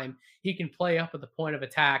time. He can play up at the point of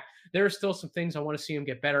attack. There are still some things I want to see him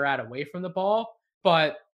get better at away from the ball,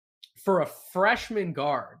 but for a freshman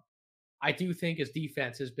guard, I do think his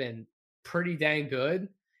defense has been pretty dang good.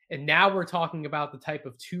 And now we're talking about the type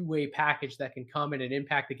of two-way package that can come in and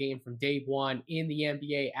impact the game from day one in the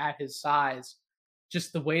NBA at his size.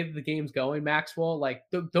 Just the way that the game's going, Maxwell, like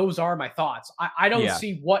those are my thoughts. I don't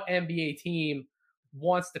see what NBA team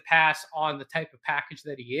wants to pass on the type of package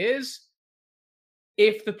that he is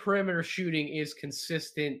if the perimeter shooting is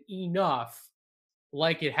consistent enough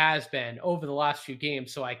like it has been over the last few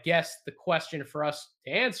games. So I guess the question for us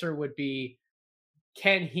to answer would be,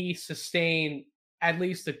 can he sustain at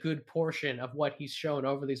least a good portion of what he's shown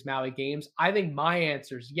over these Maui games? I think my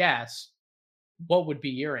answer is yes. What would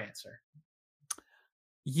be your answer?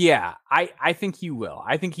 Yeah, I think he will.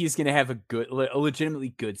 I think he's going to have a legitimately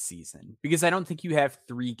good season, because I don't think you have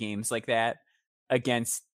 3 games like that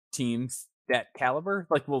against teams that caliber.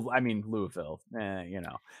 Like, well, I mean, Louisville,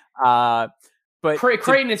 but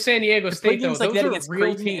Creighton and San Diego State, though, like those are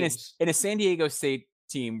real teams. In a San Diego State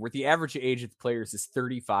team where the average age of the players is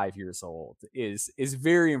 35 years old is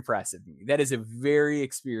very impressive to me. That is a very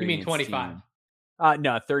experienced. You mean 25? Team.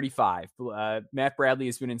 No, 35. Matt Bradley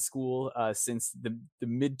has been in school since the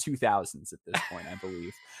mid 2000s at this point, I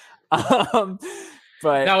believe.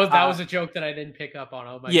 But that was a joke that I didn't pick up on.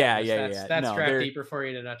 Oh my goodness. That's no, Draft Deeper for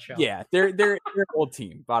you in a nutshell. Yeah, they're an old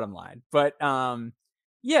team, bottom line. But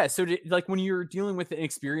yeah, so like when you're dealing with an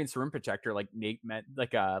experienced rim protector like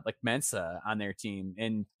like Mensa on their team,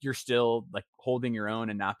 and you're still like holding your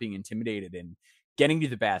own and not being intimidated and getting to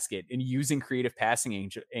the basket and using creative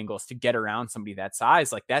passing angles to get around somebody that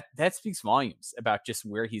size, like that speaks volumes about just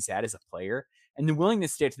where he's at as a player. And the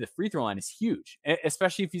willingness to get to the free throw line is huge,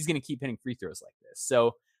 especially if he's going to keep hitting free throws like this.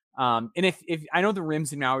 So, and if I know the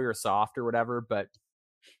rims in Maui are soft or whatever, but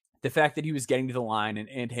the fact that he was getting to the line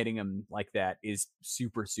and hitting them like that is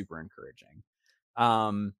super, super encouraging.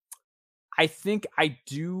 I think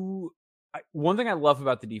one thing I love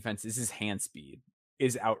about the defense is his hand speed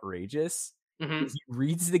is outrageous. Mm-hmm. He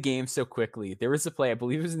reads the game so quickly. There was a play, I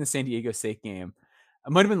believe it was in the San Diego State game.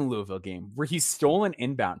 It might have been the Louisville game, where he stole an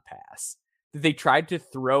inbound pass that they tried to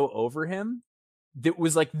throw over him. That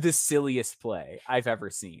was like the silliest play I've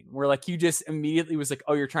ever seen, where like he just immediately was like,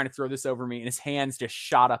 "Oh, you're trying to throw this over me," and his hands just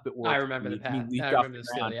shot up at work. I remember the pass. And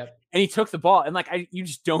he took the ball, and like you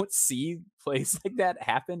just don't see plays like that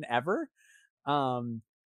happen ever.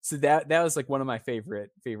 So that was like one of my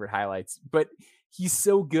favorite highlights. But he's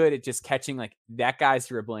so good at just catching, like, that guy's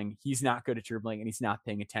dribbling. He's not good at dribbling and he's not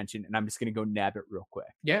paying attention. And I'm just going to go nab it real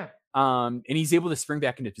quick. Yeah. And he's able to spring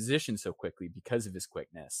back into position so quickly because of his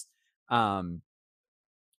quickness.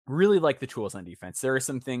 Really like the tools on defense. There are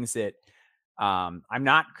some things that I'm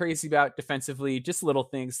not crazy about defensively, just little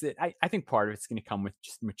things that I think part of it's going to come with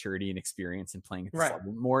just maturity and experience and playing at this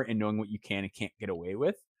level more and knowing what you can and can't get away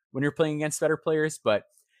with when you're playing against better players. But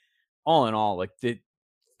all in all, like the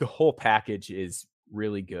whole package is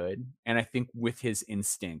really good. And I think with his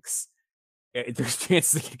instincts, there's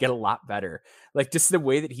chances it could get a lot better. Like just the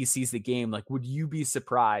way that he sees the game, like, would you be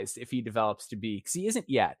surprised if he develops to be, because he isn't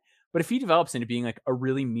yet, but if he develops into being like a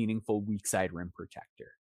really meaningful weak side rim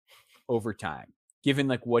protector over time, given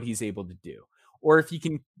like what he's able to do, or if he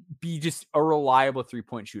can be just a reliable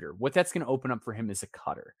 3-point shooter, what that's going to open up for him is a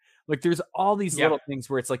cutter. Like there's all these little things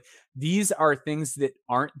where it's like, these are things that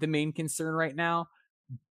aren't the main concern right now,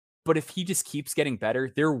 but if he just keeps getting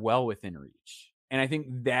better, they're well within reach. And I think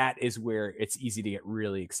that is where it's easy to get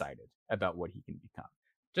really excited about what he can become.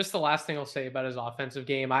 Just the last thing I'll say about his offensive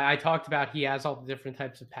game. I talked about he has all the different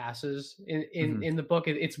types of passes in the book.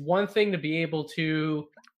 It's one thing to be able to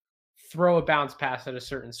throw a bounce pass at a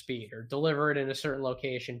certain speed or deliver it in a certain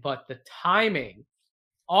location, but the timing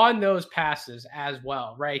on those passes as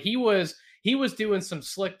well, right? He was doing some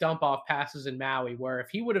slick dump off passes in Maui where if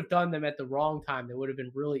he would have done them at the wrong time, they would have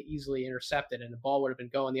been really easily intercepted and the ball would have been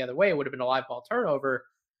going the other way. It would have been a live ball turnover.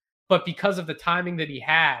 But because of the timing that he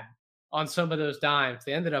had on some of those dimes,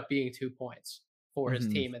 they ended up being 2 points for his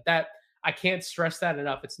team. And that, I can't stress that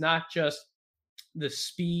enough. It's not just the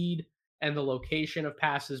speed and the location of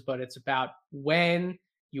passes, but it's about when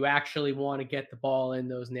you actually want to get the ball in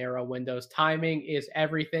those narrow windows. Timing is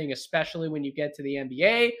everything, especially when you get to the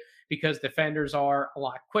NBA, because defenders are a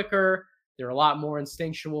lot quicker. They're a lot more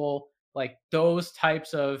instinctual. Like those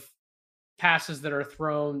types of passes that are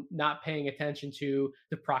thrown, not paying attention to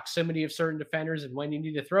the proximity of certain defenders and when you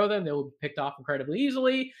need to throw them, they will be picked off incredibly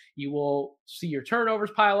easily. You will see your turnovers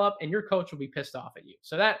pile up and your coach will be pissed off at you.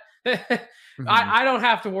 So that I don't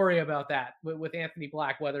have to worry about that with Anthony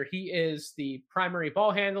Black, whether he is the primary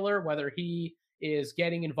ball handler, whether he is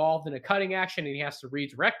getting involved in a cutting action and he has to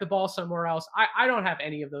redirect the ball somewhere else. I don't have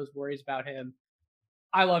any of those worries about him.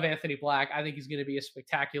 I love Anthony Black. I think he's going to be a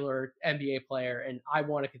spectacular NBA player, and I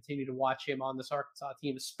want to continue to watch him on this Arkansas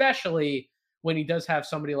team, especially when he does have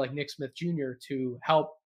somebody like Nick Smith Jr. to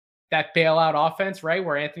help that bailout offense, right?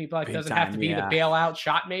 Where Anthony Black doesn't have to be the bailout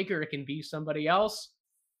shot maker. It can be somebody else.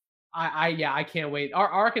 I can't wait. Our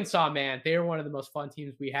Arkansas, man, they're one of the most fun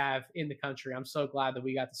teams we have in the country. I'm so glad that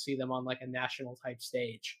we got to see them on like a national type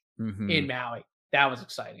stage in Maui. That was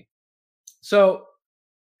exciting. So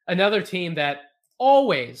another team that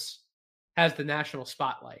always has the national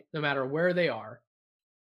spotlight, no matter where they are.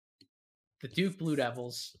 The Duke Blue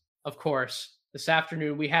Devils, of course. This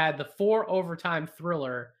afternoon, we had the 4 overtime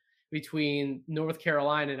thriller between North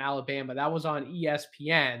Carolina and Alabama. That was on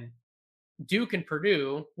ESPN. Duke and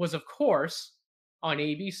Purdue was, of course, on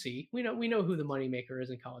ABC. We know who the moneymaker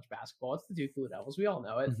is in college basketball. It's the Duke Blue Devils. We all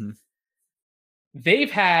know it.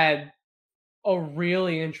 They've had a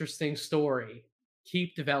really interesting story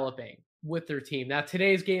keep developing with their team. Now,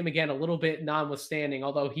 today's game, again, a little bit notwithstanding,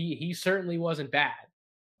 although he certainly wasn't bad.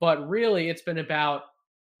 But really, it's been about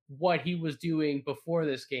what he was doing before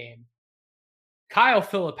this game. Kyle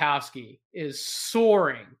Filipowski is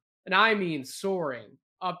soaring, and I mean soaring,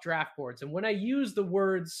 up draft boards. And when I use the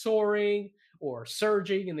word soaring or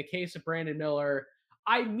surging in the case of Brandon Miller,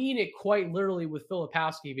 I mean it quite literally with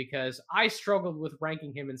Filipowski, because I struggled with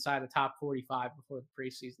ranking him inside the top 45 before the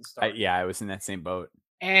preseason started. I was in that same boat.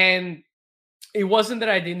 And it wasn't that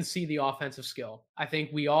I didn't see the offensive skill. I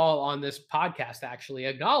think we all on this podcast actually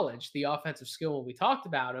acknowledged the offensive skill when we talked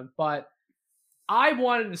about him, but I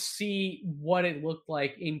wanted to see what it looked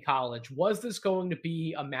like in college. Was this going to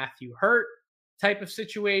be a Matthew Hurt type of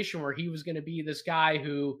situation where he was going to be this guy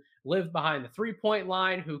who lived behind the 3-point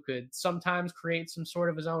line, who could sometimes create some sort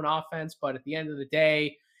of his own offense, but at the end of the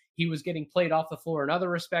day, he was getting played off the floor in other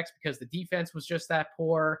respects because the defense was just that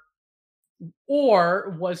poor?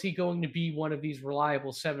 Or was he going to be one of these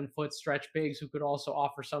reliable 7-foot stretch bigs who could also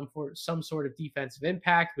offer some sort of defensive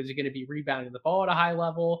impact? Was he going to be rebounding the ball at a high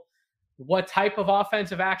level? What type of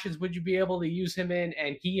offensive actions would you be able to use him in?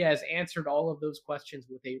 And he has answered all of those questions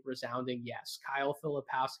with a resounding yes. Kyle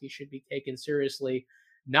Filipowski should be taken seriously,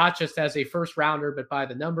 not just as a first rounder, but by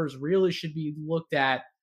the numbers, really should be looked at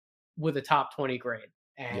with a top 20 grade.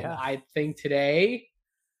 And I think today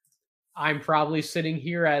I'm probably sitting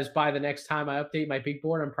here as by the next time I update my big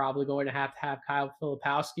board, I'm probably going to have Kyle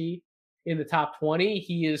Filipowski in the top 20.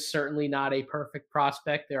 He is certainly not a perfect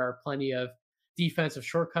prospect. There are plenty of defensive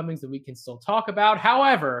shortcomings that we can still talk about.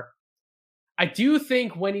 However, I do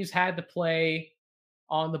think when he's had to play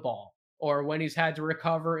on the ball or when he's had to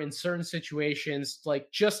recover in certain situations,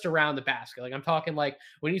 like just around the basket, like I'm talking like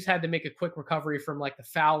when he's had to make a quick recovery from like the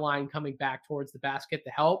foul line coming back towards the basket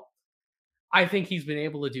to help, I think he's been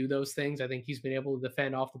able to do those things. I think he's been able to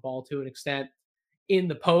defend off the ball to an extent. In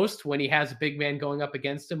the post, when he has a big man going up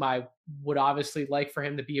against him, I would obviously like for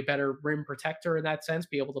him to be a better rim protector in that sense,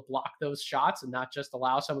 be able to block those shots and not just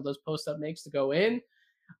allow some of those post-up makes to go in.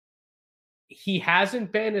 He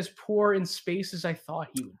hasn't been as poor in space as I thought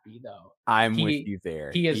he would be, though. I'm with you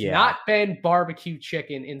there. He has not been barbecue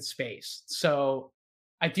chicken in space. So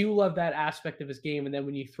I do love that aspect of his game. And then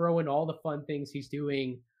when you throw in all the fun things he's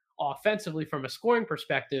doing offensively from a scoring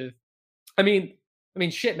perspective, I mean,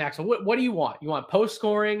 shit, Maxwell, what do you want? You want post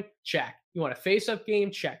scoring? Check. You want a face-up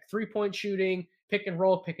game? Check. 3-point shooting, pick and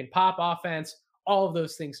roll, pick and pop offense, all of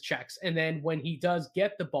those things checks. And then when he does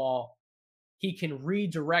get the ball, he can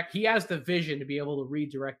redirect. He has the vision to be able to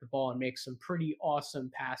redirect the ball and make some pretty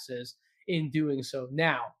awesome passes in doing so.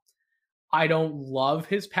 Now, I don't love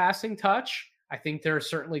his passing touch. I think there are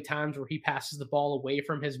certainly times where he passes the ball away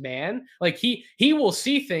from his man. Like he will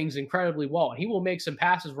see things incredibly well. And he will make some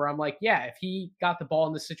passes where I'm like, yeah, if he got the ball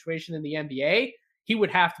in this situation in the NBA, he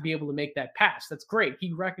would have to be able to make that pass. That's great.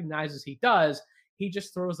 He recognizes he does. He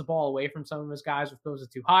just throws the ball away from some of his guys, or throws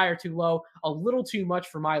it too high or too low, a little too much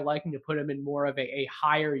for my liking to put him in more of a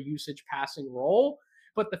higher usage passing role.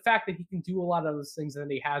 but the fact that he can do a lot of those things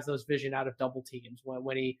and he has those vision out of double teams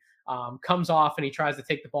when he comes off and he tries to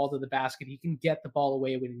take the ball to the basket, he can get the ball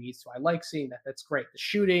away when he needs to. I like seeing that. That's great. The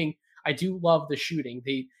shooting, I do love the shooting.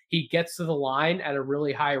 He gets to the line at a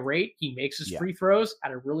really high rate. He makes his free throws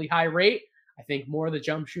at a really high rate. I think more of the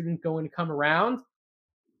jump shooting is going to come around.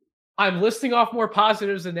 I'm listing off more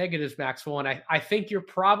positives than negatives, Maxwell, and I think you're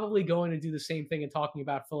probably going to do the same thing in talking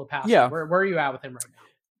about Filipowski. Yeah. Where are you at with him right now?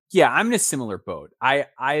 Yeah, I'm in a similar boat.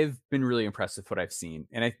 I've been really impressed with what I've seen.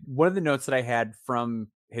 And one of the notes that I had from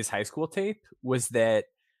his high school tape was that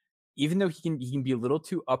even though he can be a little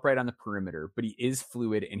too upright on the perimeter, but he is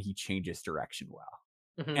fluid and he changes direction well.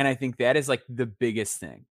 Mm-hmm. And I think that is like the biggest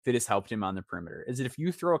thing that has helped him on the perimeter, is that if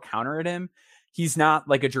you throw a counter at him, he's not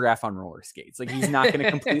like a giraffe on roller skates. Like, he's not going to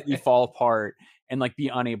completely fall apart and like be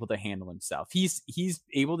unable to handle himself. He's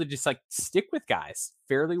able to just like stick with guys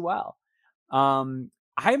fairly well. I'm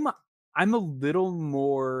a little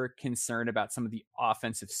more concerned about some of the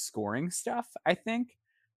offensive scoring stuff, I think.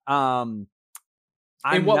 In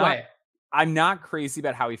what way? I'm not crazy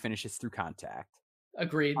about how he finishes through contact.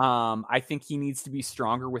 Agreed. I think he needs to be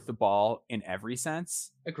stronger with the ball in every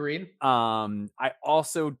sense. Agreed. I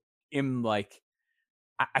also am like,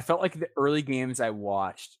 I felt like the early games I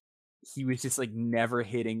watched, he was just like never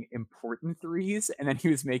hitting important threes, and then he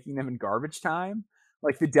was making them in garbage time.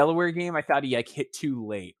 Like the Delaware game, I thought he like hit too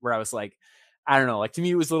late, where I was like, I don't know, like to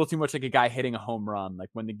me it was a little too much like a guy hitting a home run, like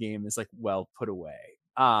when the game is like well put away.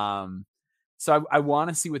 So I want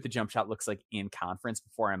to see what the jump shot looks like in conference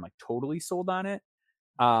before I'm like totally sold on it.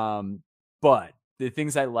 But the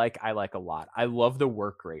things I like a lot. I love the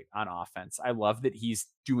work rate on offense. I love that he's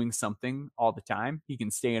doing something all the time. He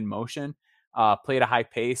can stay in motion, play at a high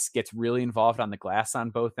pace, gets really involved on the glass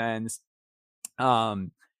on both ends.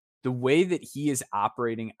 The way that he is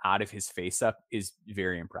operating out of his face up is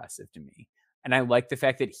very impressive to me. And I like the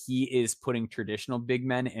fact that he is putting traditional big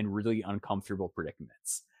men in really uncomfortable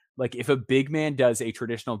predicaments. Like if a big man does a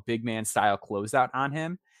traditional big man style closeout on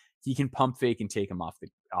him, he can pump fake and take him off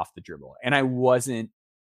the dribble. And I wasn't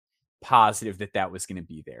positive that was going to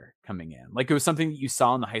be there coming in. Like it was something that you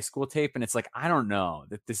saw in the high school tape, and it's like, I don't know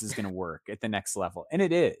that this is going to work at the next level. And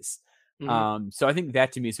it is. Mm-hmm. So I think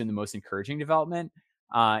that to me has been the most encouraging development,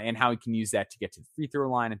 and how he can use that to get to the free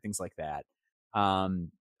throw line and things like that.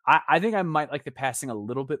 I think I might like the passing a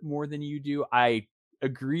little bit more than you do. I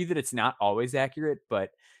agree that it's not always accurate,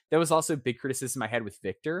 but that was also a big criticism I had with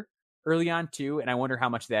Victor early on too. And I wonder how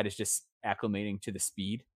much that is just acclimating to the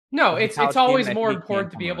speed. No, it's always more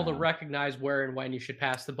important to be able to recognize where and when you should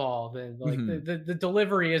pass the ball than like the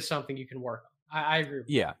delivery is something you can work on. I agree with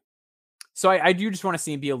that. So I do just want to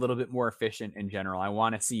see him be a little bit more efficient in general. I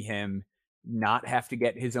want to see him not have to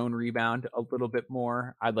get his own rebound a little bit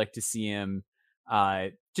more. I'd like to see him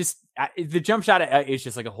the jump shot is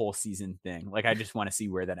just like a whole season thing. Like I just want to see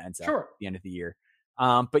where that ends up at the end of the year.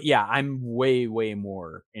 But yeah, I'm way, way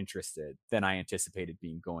more interested than I anticipated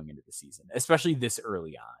being going into the season, especially this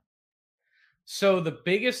early on. So the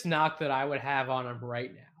biggest knock that I would have on him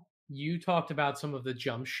right now, you talked about some of the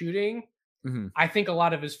jump shooting. Mm-hmm. I think a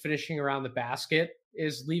lot of his finishing around the basket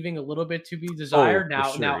is leaving a little bit to be desired.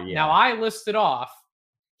 Now I listed off,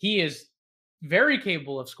 he is very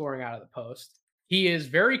capable of scoring out of the post. He is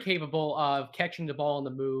very capable of catching the ball on the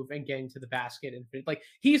move and getting to the basket. And like,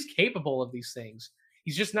 he's capable of these things.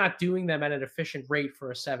 He's just not doing them at an efficient rate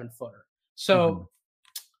for a 7-footer. So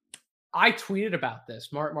I tweeted about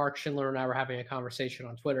this. Mark Schindler and I were having a conversation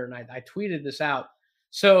on Twitter, and I tweeted this out.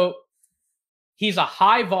 So he's a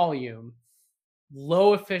high volume,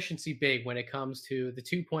 low efficiency big when it comes to the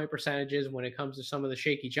 2-point percentages, when it comes to some of the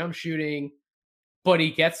shaky jump shooting, but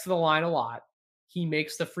he gets to the line a lot. He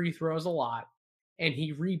makes the free throws a lot, and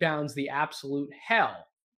he rebounds the absolute hell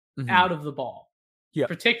out of the ball,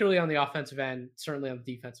 particularly on the offensive end, certainly on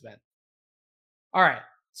the defensive end. All right.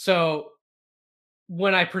 So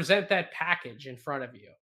when I present that package in front of you,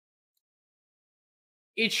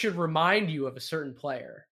 it should remind you of a certain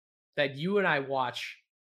player that you and I watch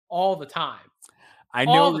all the time. I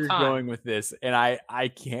know where you're going with this, and I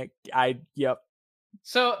can't.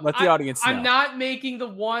 So let the audience know. I'm not making the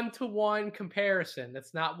 1-to-1 comparison.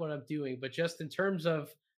 That's not what I'm doing. But just in terms of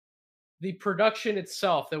the production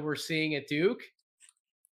itself that we're seeing at Duke,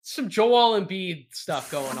 some Joel Embiid stuff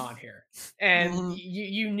going on here. And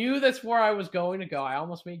you knew that's where I was going to go. I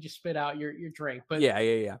almost made you spit out your drink. But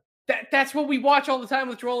yeah. That's what we watch all the time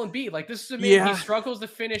with Joel Embiid. Like, this is amazing. Yeah. He struggles to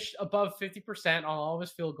finish above 50% on all of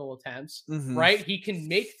his field goal attempts, right? He can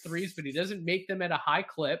make threes, but he doesn't make them at a high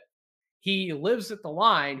clip. He lives at the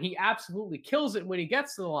line. He absolutely kills it when he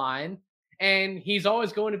gets to the line. And he's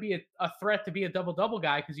always going to be a threat to be a double-double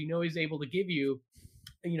guy because you know he's able to give you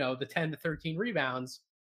the 10 to 13 rebounds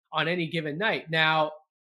on any given night. Now,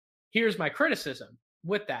 here's my criticism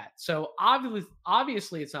with that. So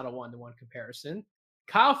obviously it's not a one-to-one comparison.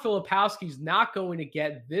 Kyle Filipowski's not going to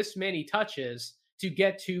get this many touches to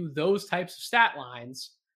get to those types of stat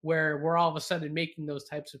lines where we're all of a sudden making those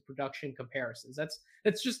types of production comparisons.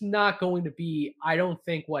 That's just not going to be, I don't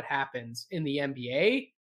think, what happens in the NBA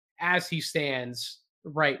as he stands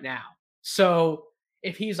right now. So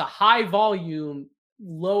if he's a high volume,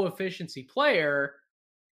 low efficiency player,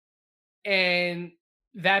 and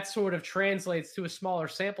that sort of translates to a smaller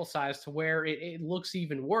sample size to where it looks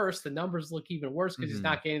even worse, the numbers look even worse because he's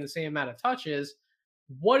not getting the same amount of touches.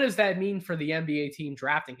 What does that mean for the NBA team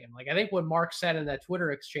drafting him? Like, I think what Mark said in that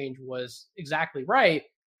Twitter exchange was exactly right.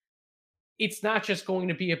 It's not just going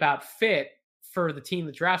to be about fit for the team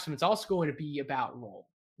that drafts him. It's also going to be about role,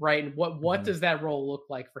 right? And what does that role look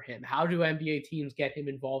like for him? How do NBA teams get him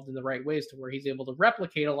involved in the right ways to where he's able to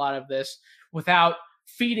replicate a lot of this without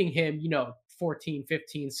feeding him, 14,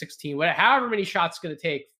 15, 16, whatever, however many shots it's going to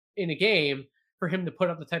take in a game for him to put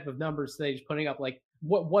up the type of numbers that he's putting up. Like,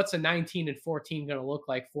 what's a 19 and 14 going to look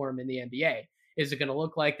like for him in the NBA? Is it going to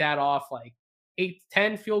look like that off like 8 to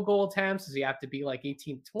 10 field goal attempts? Does he have to be like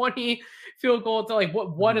 18 to 20 field goal attempts?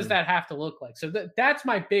 Like, what does that have to look like? So that's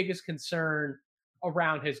my biggest concern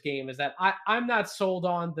around his game, is that I'm not sold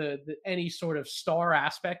on the any sort of star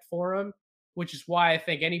aspect for him, which is why I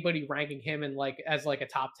think anybody ranking him in as a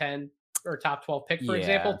top 10 or top 12 pick, for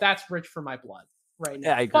example, that's rich for my blood right now.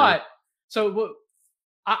 Yeah, I agree. But so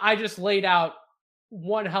I just laid out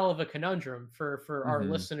one hell of a conundrum for our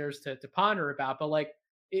listeners to ponder about. But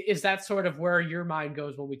is that sort of where your mind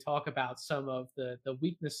goes when we talk about some of the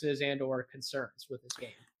weaknesses and or concerns with this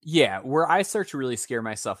game? Yeah, where I start to really scare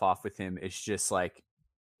myself off with him is just like,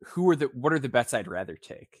 what are the bets I'd rather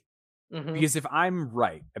take? Because if I'm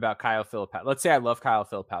right about Kyle Filipowski, let's say I love Kyle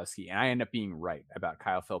Filipowski and I end up being right about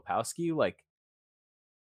Kyle Filipowski,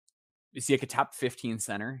 is he like a top 15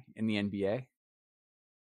 center in the NBA?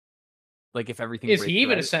 Like, if everything is he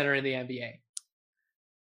even a center in the NBA?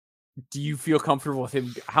 Do you feel comfortable with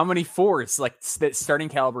him? How many fours, starting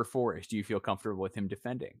caliber fours, do you feel comfortable with him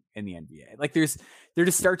defending in the NBA? Like, there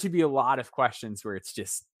just start to be a lot of questions where it's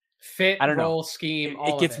just fit, I don't know, role, scheme.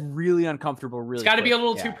 It gets really uncomfortable. Really, it's got to be a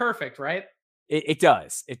little too perfect, right? It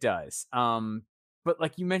does. But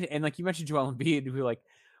like you mentioned, Joel Embiid, who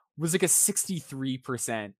was a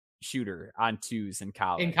 63% shooter on twos in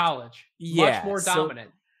college. Much more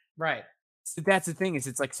dominant, right? So that's the thing,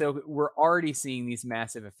 so we're already seeing these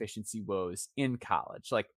massive efficiency woes in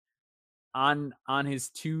college. Like on his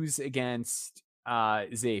twos against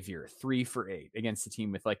Xavier, 3 for 8 against a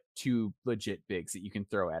team with 2 legit bigs that you can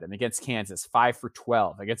throw at him. Against Kansas, 5 for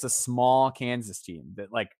 12 against a small Kansas team that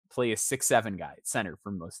play a 6'7" guy at center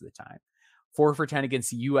for most of the time. 4 for 10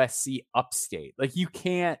 against USC Upstate. You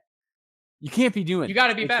can't be doing. You got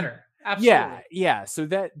to be better. Absolutely. Yeah. So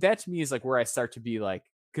that to me is where I start to be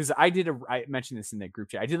because I mentioned this in the group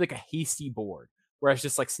chat. I did a hasty board where I was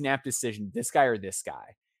just snap decision, this guy or this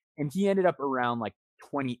guy, and he ended up around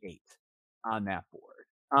 28 on that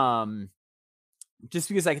board. Just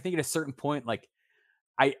because I think at a certain point,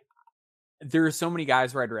 there are so many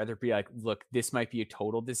guys where I'd rather be look, this might be a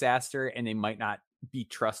total disaster and they might not be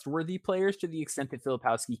trustworthy players to the extent that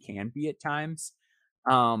Filipowski can be at times.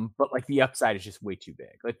 But the upside is just way too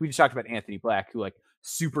big. We just talked about Anthony Black, who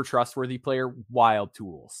super trustworthy player, wild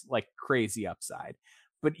tools, crazy upside.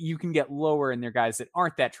 But you can get lower and they're guys that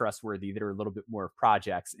aren't that trustworthy, that are a little bit more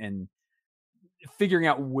projects, and figuring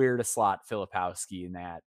out where to slot Filipowski in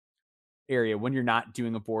that area when you're not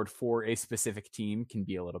doing a board for a specific team can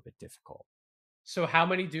be a little bit difficult. So how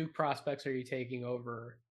many Duke prospects are you taking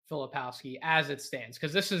over Filipowski as it stands?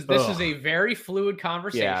 Because this is a very fluid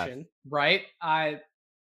conversation, right?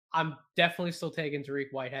 I'm definitely still taking Dariq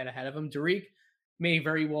Whitehead ahead of him. Dariq may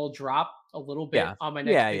very well drop a little bit on my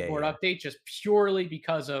next big board update, just purely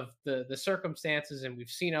because of the circumstances, and we've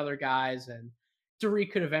seen other guys, and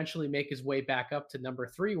Dariq could eventually make his way back up to number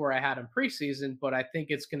 3 where I had him preseason, but I think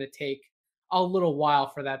it's going to take a little while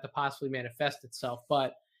for that to possibly manifest itself.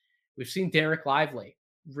 But we've seen Derek Lively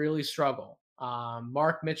really struggle.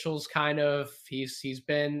 Mark Mitchell's he's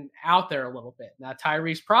been out there a little bit. Now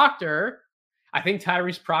Tyrese Proctor, I think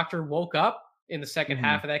Tyrese Proctor woke up in the second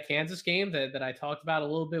half of that Kansas game that I talked about a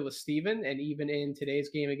little bit with Steven, and even in today's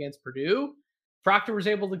game against Purdue, Proctor was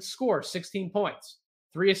able to score 16 points,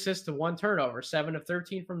 3 assists to 1 turnover, 7 of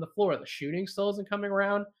 13 from the floor. The shooting still isn't coming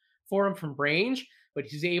around for him from range, but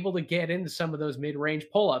he's able to get into some of those mid-range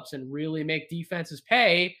pull-ups and really make defenses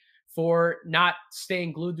pay for not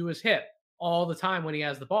staying glued to his hip all the time when he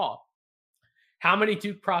has the ball. How many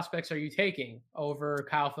Duke prospects are you taking over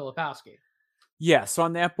Kyle Filipowski? Yeah, so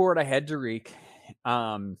on that board, I had Derek,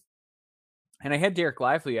 and I had Derek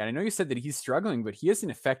Lively. And I know you said that he's struggling, but he has an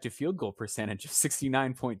effective field goal percentage of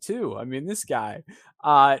 69.2. I mean, this guy.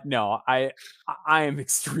 No, I am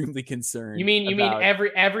extremely concerned. You mean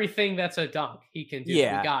everything that's a dunk he can do?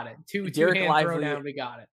 Yeah, we got it. Derek Two-hand Lively, throwdown, we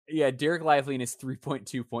got it. Yeah, Derek Lively and his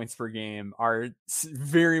 3.2 points per game are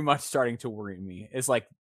very much starting to worry me. It's like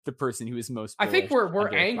the person who is most. I think we're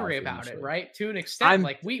angry about it, right? To an extent,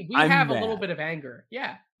 like we have a little bit of anger.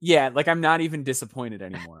 Yeah, like I'm not even disappointed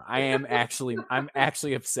anymore. I'm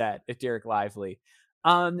actually upset at Derek Lively.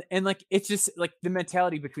 And like it's just like the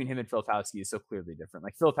mentality between him and Filipowski is so clearly different.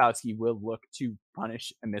 Like Filipowski will look to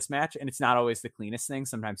punish a mismatch, and it's not always the cleanest thing.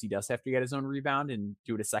 Sometimes he does have to get his own rebound and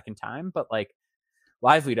do it a second time, but like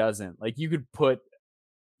Lively doesn't. Like you could put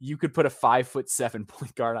a 5'7"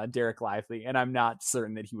 point guard on Derek Lively, and I'm not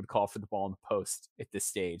certain that he would call for the ball in the post at this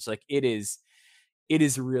stage. Like it is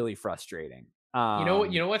really frustrating. You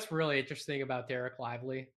know what's really interesting about Derek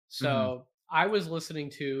Lively? So I was listening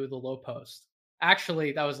to the Low Post.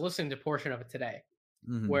 Actually, I was listening to a portion of it today,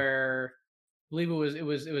 where I believe it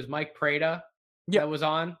was Mike Prada that was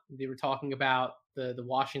on. They were talking about the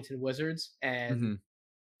Washington Wizards, and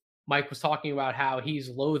Mike was talking about how he's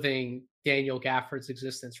loathing Daniel Gafford's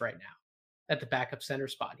existence right now at the backup center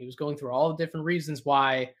spot. He was going through all the different reasons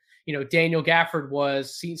why, Daniel Gafford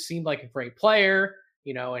seemed like a great player,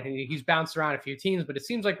 and he's bounced around a few teams, but it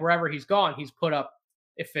seems like wherever he's gone, he's put up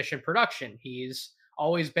efficient production. He's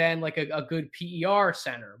always been like a good PER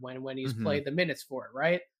center when he's played the minutes for it,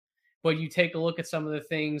 right? But you take a look at some of the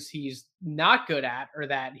things he's not good at, or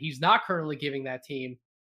that he's not currently giving that team,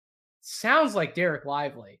 sounds like Derek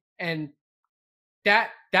Lively. And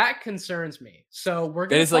that concerns me. So we're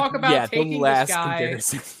going to talk about taking the last this guy.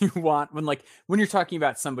 Comparison you want when you're talking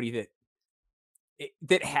about somebody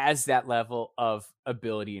that has that level of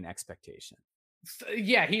ability and expectation.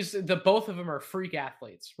 Yeah, both of them are freak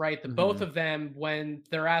athletes, right? Both of them, when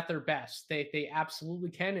they're at their best, they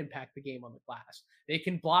absolutely can impact the game on the glass. They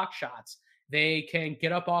can block shots. They can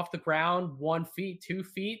get up off the ground 1 feet, 2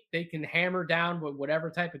 feet. They can hammer down with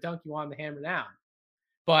whatever type of dunk you want them to hammer down.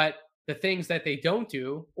 But the things that they don't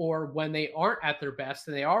do, or when they aren't at their best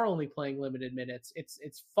and they are only playing limited minutes,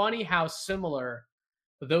 it's funny how similar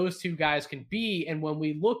those two guys can be. And when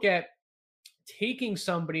we look at taking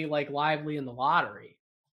somebody like Lively in the lottery,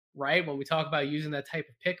 right? When we talk about using that type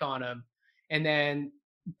of pick on him, and then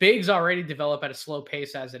bigs already develop at a slow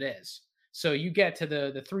pace as it is. So you get to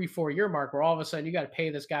the 3-4 year mark where all of a sudden you got to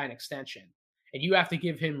pay this guy an extension, and you have to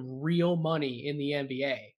give him real money in the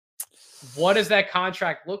NBA. What does that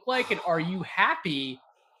contract look like? And are you happy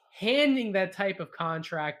handing that type of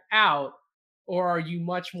contract out? Or are you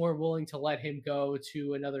much more willing to let him go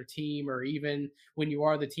to another team? Or even when you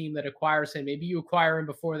are the team that acquires him, maybe you acquire him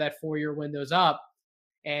before that 4-year window's up,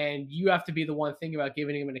 and you have to be the one thinking about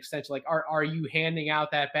giving him an extension. Like, are you handing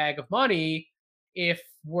out that bag of money if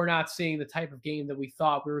we're not seeing the type of game that we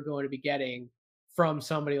thought we were going to be getting from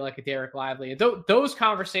somebody like a Derek Lively? And those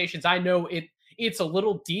conversations, I know it's a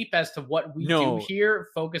little deep as to what we do here,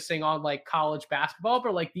 focusing on like college basketball,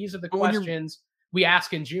 but like these are the questions we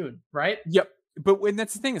ask in June, right? Yep. But when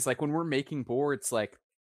that's the thing, is like when we're making boards, like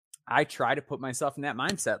I try to put myself in that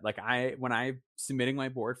mindset. Like when I'm submitting my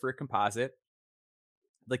board for a composite,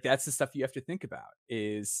 like that's the stuff you have to think about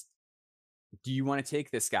is, do you want to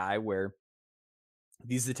take this guy where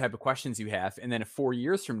these are the type of questions you have? And then 4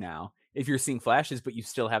 years from now, if you're seeing flashes, but you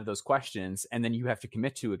still have those questions, and then you have to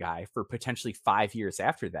commit to a guy for potentially 5 years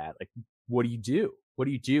after that, like, what do you do?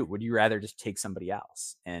 Would you rather just take somebody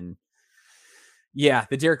else? And yeah,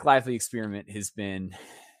 the Derek Lively experiment has been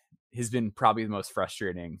probably the most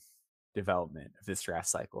frustrating development of this draft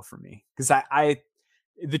cycle for me. Because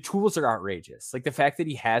the tools are outrageous. Like the fact that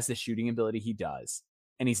he has the shooting ability he does,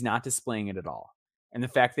 and he's not displaying it at all. And the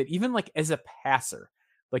fact that even like as a passer,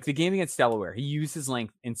 like the game against Delaware, he used his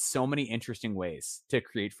length in so many interesting ways to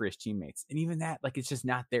create for his teammates. And even that, like, it's just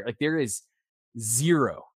not there. Like there is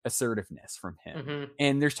zero assertiveness from him.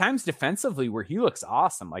 And there's times defensively where he looks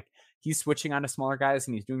awesome. Like he's switching on to smaller guys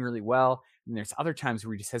and he's doing really well. And there's other times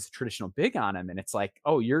where he just has a traditional big on him. And it's like,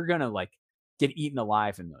 oh, you're going to like get eaten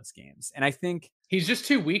alive in those games. And I think he's just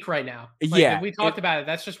too weak right now. Like, we talked about it.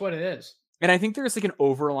 That's just what it is. And I think there's like an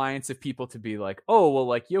over-reliance of people to be like, oh, well,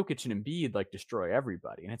 like Jokic and Embiid like destroy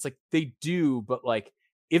everybody. And it's like they do, but like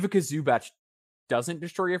Ivica Zubac doesn't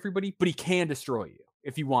destroy everybody, but he can destroy you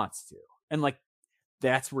if he wants to. And like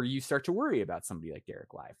that's where you start to worry about somebody like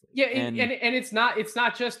Derek Lively. Yeah, and it's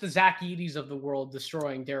not just the Zach Edey's of the world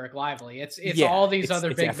destroying Derek Lively. It's all these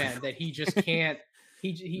other big men that he just can't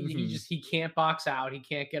He can't box out. He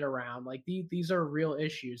can't get around. Like these are real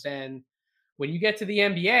issues. And when you get to the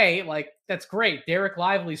NBA, like that's great. Derek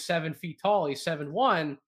Lively's 7 feet tall. He's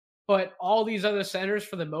 7'1", but all these other centers,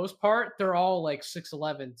 for the most part, they're all like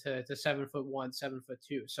 6'11" to 7'1", 7'2".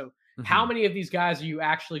 So how many of these guys are you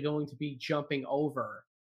actually going to be jumping over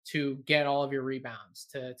to get all of your rebounds,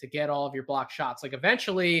 to get all of your block shots? Like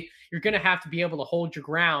eventually you're going to have to be able to hold your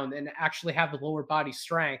ground and actually have the lower body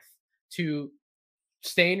strength to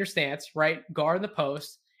stay in your stance, right? Guard the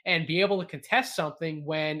post and be able to contest something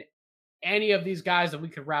when any of these guys that we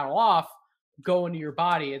could rattle off go into your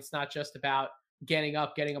body. It's not just about getting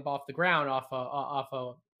up off the ground, off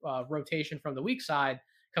a rotation from the weak side,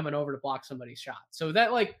 coming over to block somebody's shot. So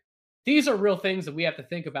that like these are real things that we have to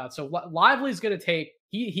think about. So Lively's going to take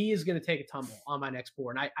he is going to take a tumble on my next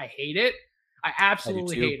board, and I hate it. I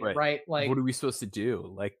absolutely hate it. Right? Like, what are we supposed to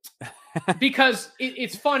do? Like, because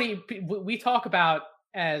it's funny. We talk about,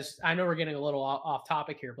 as I know we're getting a little off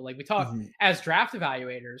topic here, but like we talk as draft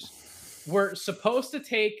evaluators, we're supposed to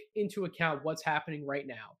take into account what's happening right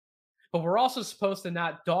now, but we're also supposed to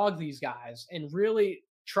not dog these guys and really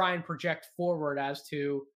try and project forward as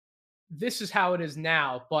to this is how it is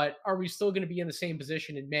now, but are we still going to be in the same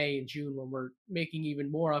position in May and June when we're making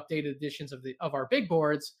even more updated editions of our big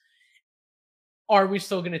boards? Are we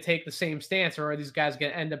still going to take the same stance, or are these guys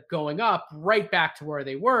going to end up going up right back to where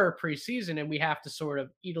they were preseason, and we have to sort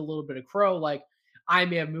of eat a little bit of crow? Like, I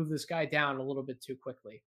may have moved this guy down a little bit too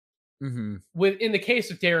quickly. In the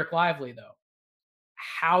case of Derek Lively, though,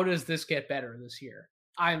 how does this get better this year?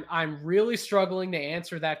 I'm really struggling to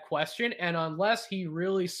answer that question, and unless he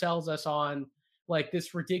really sells us on like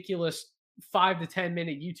this ridiculous 5 to 10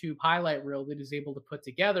 minute YouTube highlight reel that he's able to put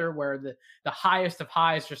together, where the highest of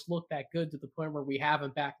highs just look that good to the point where we have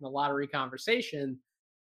him back in the lottery conversation,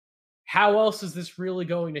 how else is this really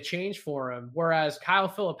going to change for him? Whereas Kyle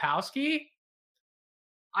Filipowski,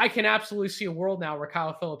 I can absolutely see a world now where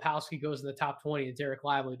Kyle Filipowski goes in the top 20 and Derek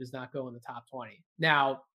Lively does not go in the top 20.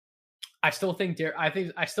 Now, I still think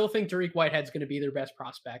Dariq Whitehead's going to be their best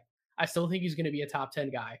prospect. I still think he's going to be a top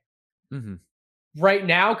 10 guy. Right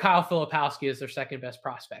now, Kyle Filipowski is their second best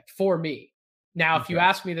prospect for me. Now, if you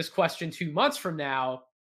ask me this question 2 months from now,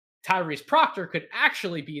 Tyrese Proctor could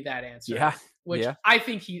actually be that answer. I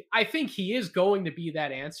think he is going to be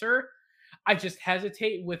that answer. I just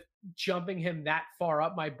hesitate with jumping him that far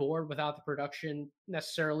up my board without the production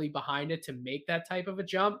necessarily behind it to make that type of a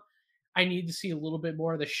jump. I need to see a little bit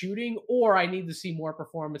more of the shooting, or I need to see more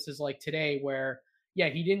performances like today where, yeah,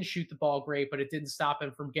 he didn't shoot the ball great, but it didn't stop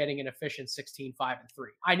him from getting an efficient 16, 5, and 3.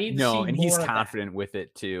 I need to see more. And he's confident with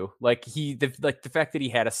it too. Like the fact that he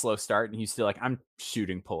had a slow start and he's still like, I'm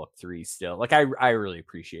shooting pull-up threes still. Like I really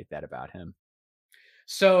appreciate that about him.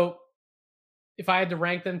 So if I had to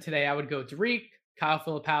rank them today, I would go Dariq, Kyle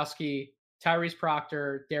Filipowski, Tyrese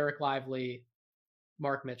Proctor, Derek Lively,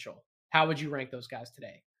 Mark Mitchell. How would you rank those guys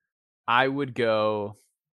today? I would go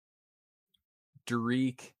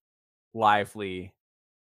Dariq, Lively,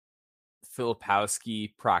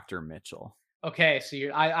 Filipowski, Proctor, Mitchell. Okay, so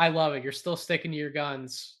I love it. You're still sticking to your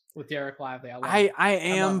guns with Derek Lively. I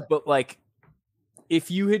am, but like, if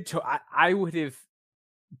you had I would have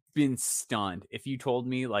been stunned if you told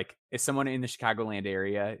me, like, as someone in the Chicagoland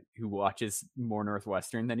area who watches more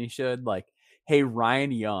Northwestern than he should, like, hey,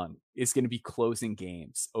 Ryan Young is going to be closing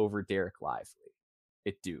games over Derek Lively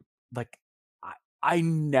at Duke. Like, I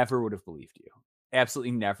never would have believed you.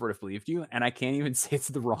 Absolutely never would have believed you. And I can't even say it's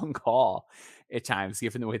the wrong call at times,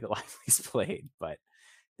 given the way that Lively's played. But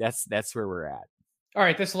that's where we're at. All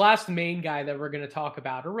right, this last main guy that we're going to talk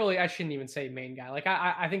about, or really, I shouldn't even say main guy. Like,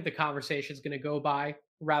 I think the conversation is going to go by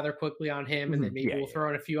rather quickly on him, and then maybe we'll throw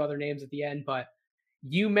in a few other names at the end. But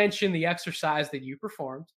you mentioned the exercise that you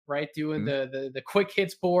performed, right? Doing the quick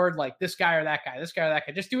hits board, like this guy or that guy, this guy or that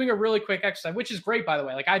guy, just doing a really quick exercise, which is great, by the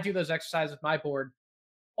way. Like, I do those exercises with my board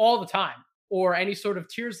all the time, or any sort of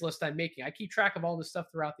tiers list I'm making. I keep track of all this stuff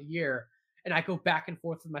throughout the year, and I go back and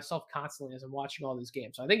forth with myself constantly as I'm watching all these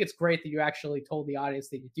games. So I think it's great that you actually told the audience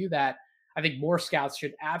that you do that. I think more scouts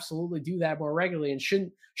should absolutely do that more regularly and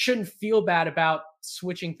shouldn't feel bad about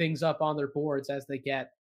switching things up on their boards as they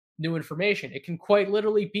get new information. It can quite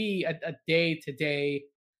literally be a day-to-day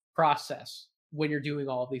process when you're doing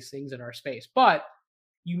all of these things in our space. But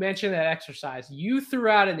you mentioned that exercise. You threw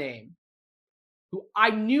out a name who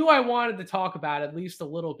I knew I wanted to talk about at least a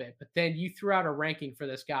little bit, but then you threw out a ranking for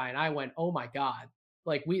this guy, and I went, oh my God.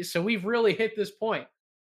 Like, we've really hit this point.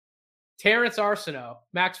 Terrence Arceneaux.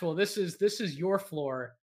 Maxwell, this is your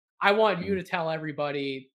floor. I want you to tell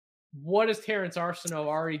everybody, what has Terrence Arceneaux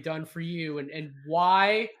already done for you, and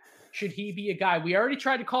why should he be a guy? We already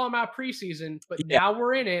tried to call him out preseason, but Yeah. now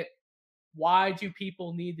we're in it. Why do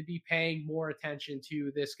people need to be paying more attention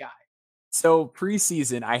to this guy? So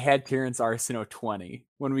preseason, I had Terrence Arsenault 20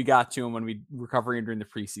 when we got to him when we were covering during the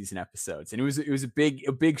preseason episodes, and it was a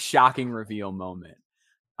big shocking reveal moment.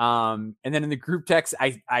 And then in the group text,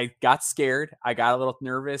 I got scared. I got a little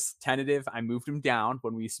nervous, tentative. I moved him down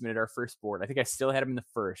when we submitted our first board. I think I still had him in the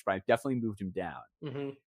first, but I definitely moved him down. Mm-hmm.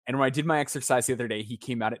 And when I did my exercise the other day, he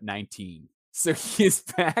came out at 19. So he is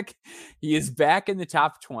back. He is back in the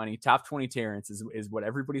top 20. Top 20 Terrence is what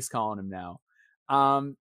everybody's calling him now.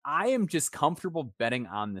 I am just comfortable betting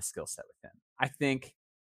on the skill set with him. I think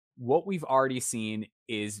what we've already seen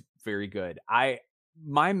is very good.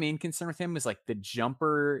 My main concern with him is like the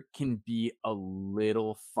jumper can be a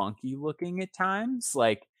little funky looking at times.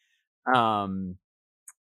 Like, so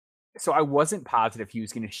I wasn't positive he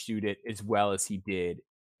was going to shoot it as well as he did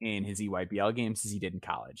in his EYBL games as he did in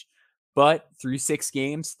college. But through 6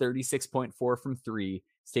 games, 36.4 from 3,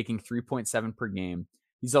 he's taking 3.7 per game.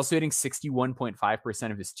 He's also hitting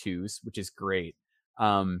 61.5% of his twos, which is great.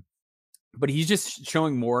 But he's just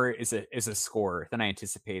showing more as a scorer than I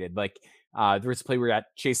anticipated. Like there was a play where he got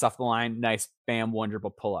chased off the line, nice, bam, one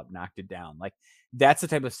dribble pull up, knocked it down. Like that's the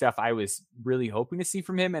type of stuff I was really hoping to see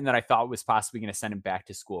from him, and that I thought was possibly going to send him back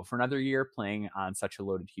to school for another year playing on such a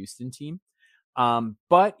loaded Houston team.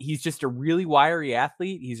 But he's just a really wiry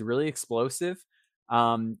athlete. He's really explosive.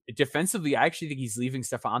 Defensively, I actually think he's leaving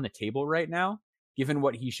stuff on the table right now, given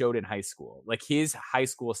what he showed in high school. Like his high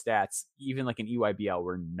school stats, even like in EYBL,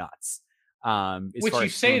 were nuts. Which you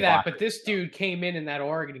say that, but this dude came in that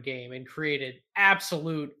Oregon game and created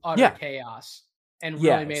absolute utter chaos and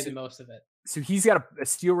really made the most of it. So he's got a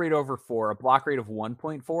steal rate over 4, a block rate of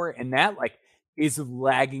 1.4, and that like is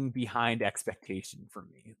lagging behind expectation for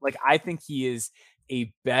me. Like I think he is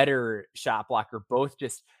a better shot blocker, both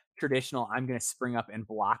just traditional, I'm going to spring up and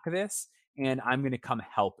block this, and I'm going to come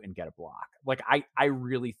help and get a block. Like I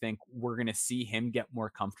really think we're going to see him get more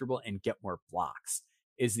comfortable and get more blocks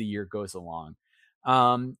as the year goes along.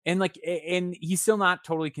 And he's still not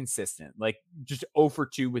totally consistent, like just 0 for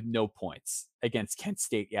 2 with no points against Kent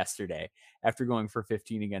State yesterday after going for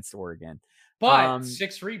 15 against Oregon. But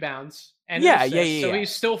 6 rebounds and yeah. So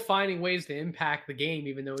he's still finding ways to impact the game,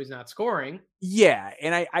 even though he's not scoring. Yeah.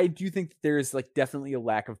 And I do think that there's like definitely a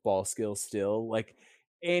lack of ball skills still, like,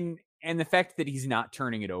 and the fact that he's not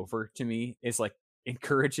turning it over to me is like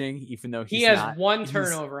encouraging, even though he has 1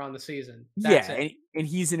 turnover on the season. That's it. And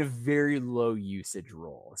he's in a very low usage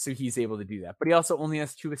role, so he's able to do that. But he also only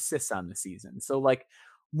has 2 assists on the season. So like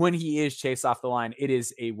when he is chased off the line, it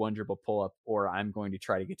is a 1 dribble pull up, or I'm going to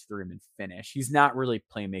try to get to the rim and finish. He's not really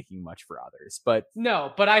playmaking much for others. But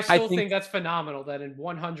no, but I still think that's phenomenal that in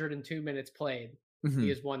 102 minutes played, he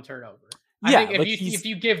has 1 turnover. I think if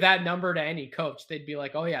you give that number to any coach, they'd be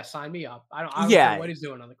like, "Oh yeah, sign me up." I don't care what he's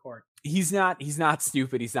doing on the court. He's not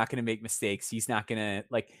stupid. He's not going to make mistakes. He's not going to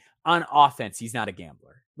like on offense. He's not a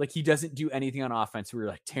gambler. Like he doesn't do anything on offense where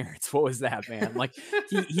you're like, Terrence, what was that, man? Like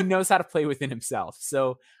he knows how to play within himself.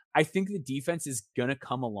 So I think the defense is going to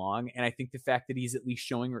come along. And I think the fact that he's at least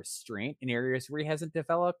showing restraint in areas where he hasn't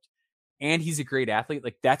developed, and he's a great athlete,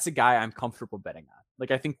 like that's a guy I'm comfortable betting on. Like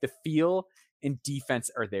I think the feel and defense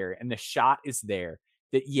are there and the shot is there.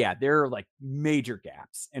 That, yeah, there are like major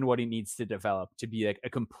gaps in what he needs to develop to be like a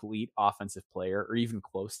complete offensive player or even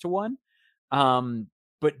close to one.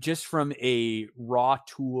 But just from a raw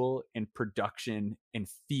tool and production and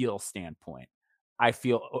feel standpoint, I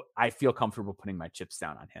feel comfortable putting my chips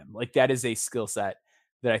down on him. Like that is a skill set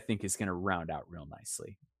that I think is going to round out real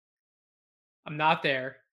nicely. I'm not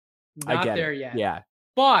there. Not there yet. Yeah.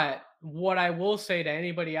 But what I will say to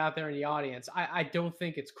anybody out there in the audience, I don't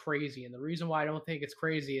think it's crazy. And the reason why I don't think it's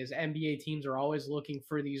crazy is NBA teams are always looking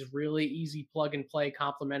for these really easy plug and play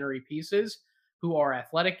complementary pieces who are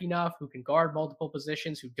athletic enough, who can guard multiple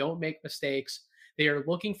positions, who don't make mistakes. They are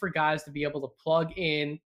looking for guys to be able to plug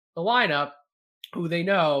in the lineup who they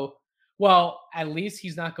know, well, at least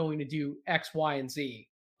he's not going to do X, Y, and Z,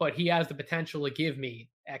 but he has the potential to give me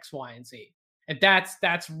X, Y, and Z. And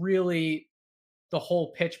that's really the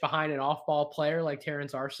whole pitch behind an off-ball player like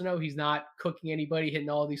Terrence Arsenault. He's not cooking anybody, hitting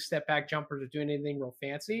all these step-back jumpers or doing anything real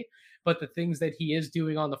fancy. But the things that he is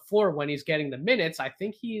doing on the floor when he's getting the minutes, I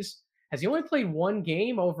think has he only played one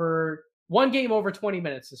game over 20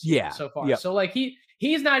 minutes this year so far. Yep. So like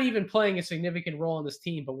he's not even playing a significant role in this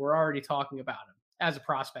team, but we're already talking about him as a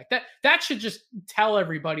prospect. That should just tell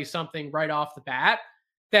everybody something right off the bat,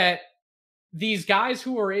 that these guys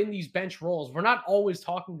who are in these bench roles, we're not always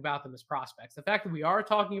talking about them as prospects. The fact that we are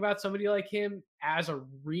talking about somebody like him as a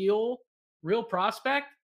real prospect,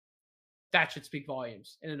 that should speak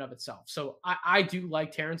volumes in and of itself. So I do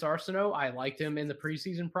like Terrence Arsenault. I liked him in the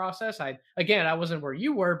preseason process. I wasn't where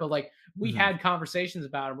you were, but like we Mhm. had conversations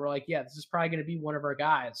about him. We're like, yeah, this is probably going to be one of our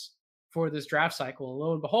guys for this draft cycle. And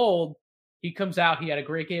lo and behold, he comes out. He had a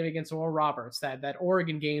great game against Oral Roberts, that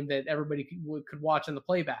Oregon game that everybody could watch in the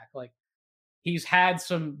playback. Like he's had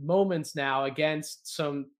some moments now against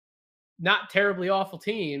some not terribly awful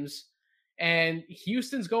teams. And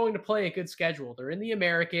Houston's going to play a good schedule. They're in the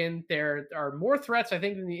American. There are more threats, I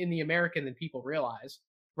think, in the American than people realize.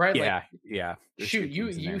 Right? Like, Yeah. There's shoot,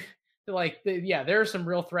 good teams in there. there are some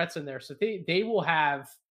real threats in there. So they will have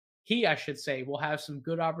I should say, will have some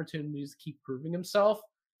good opportunities to keep proving himself.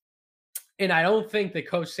 And I don't think that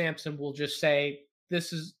Coach Sampson will just say,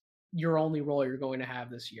 this is your only role you're going to have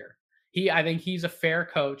this year. I think he's a fair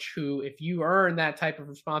coach who, if you earn that type of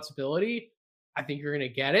responsibility, I think you're going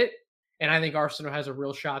to get it. And I think Arsenault has a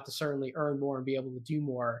real shot to certainly earn more and be able to do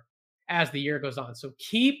more as the year goes on. So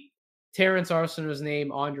keep Terrence Arsenault's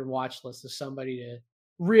name on your watch list as somebody to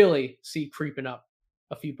really see creeping up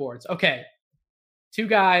a few boards. Okay. Two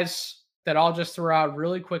guys that I'll just throw out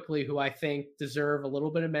really quickly who I think deserve a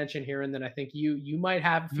little bit of mention here. And then I think you might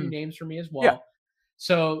have a few names for me as well. Yeah.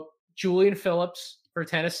 So Julian Phillips for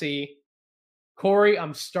Tennessee. Corey,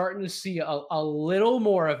 I'm starting to see a little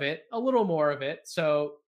more of it.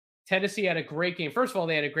 So Tennessee had a great game. First of all,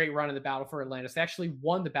 they had a great run in the battle for Atlantis. They actually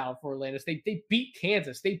won the battle for Atlantis. They beat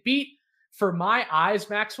Kansas. They beat, for my eyes,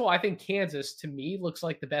 Maxwell, I think Kansas, to me, looks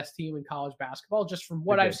like the best team in college basketball. Just from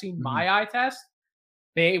what I've seen my eye test,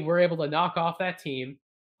 they were able to knock off that team.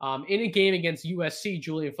 In a game against USC,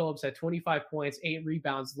 Julian Phillips had 25 points, 8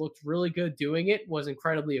 rebounds, looked really good doing it, was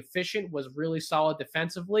incredibly efficient, was really solid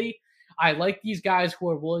defensively. I like these guys who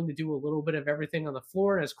are willing to do a little bit of everything on the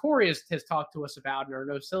floor. And as Corey has talked to us about in our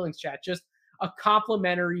No Ceilings chat, just a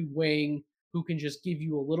complimentary wing who can just give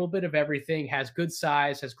you a little bit of everything, has good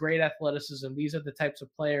size, has great athleticism. These are the types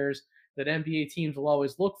of players that NBA teams will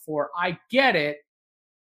always look for. I get it.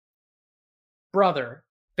 Brother,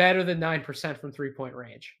 better than 9% from 3-point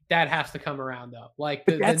range. That has to come around, though. Like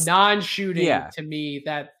the non-shooting, to me,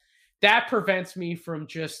 that prevents me from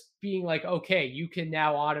just being like, okay, you can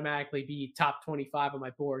now automatically be top 25 on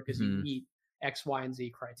my board because you meet X, Y, and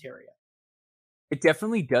Z criteria. It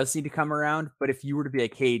definitely does need to come around, but if you were to be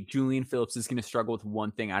like, hey, Julian Phillips is going to struggle with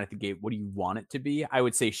one thing out of the gate, what do you want it to be? I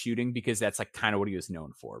would say shooting, because that's like kind of what he was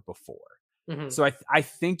known for before. Mm-hmm. So I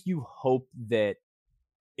think you hope that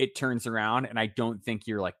it turns around, and I don't think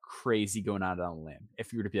you're like crazy going out on a limb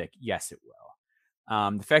if you were to be like, yes, it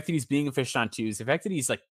will. The fact that he's being efficient on twos, the fact that he's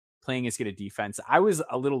like playing as good a defense. I was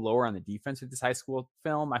a little lower on the defense with this high school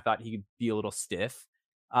film. I thought he could be a little stiff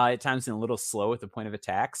at times and a little slow at the point of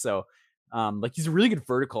attack. So like he's a really good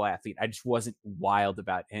vertical athlete. I just wasn't wild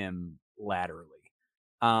about him laterally.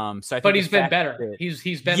 So I think, but he's been better.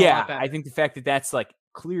 He's been a lot better. I think the fact that that's like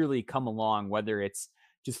clearly come along, whether it's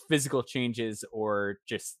just physical changes or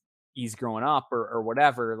just he's growing up or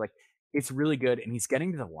whatever, like it's really good. And he's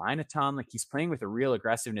getting to the line a ton. Like he's playing with a real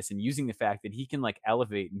aggressiveness and using the fact that he can like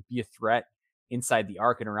elevate and be a threat inside the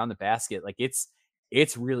arc and around the basket. Like it's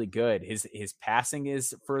really good. His passing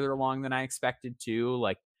is further along than I expected to.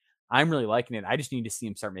 Like I'm really liking it. I just need to see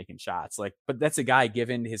him start making shots. Like, but that's a guy,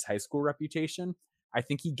 given his high school reputation, I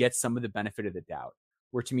think he gets some of the benefit of the doubt.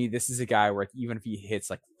 Where to me, this is a guy where even if he hits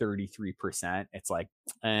like 33%, it's like,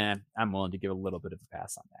 I'm willing to give a little bit of a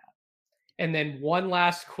pass on that. And then one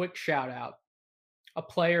last quick shout out, a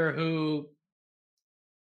player who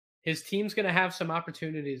his team's going to have some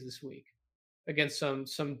opportunities this week against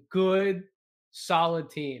some good, solid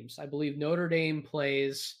teams. I believe Notre Dame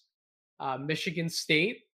plays Michigan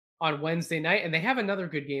State on Wednesday night, and they have another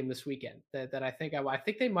good game this weekend that I think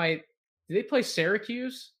they might. Do they play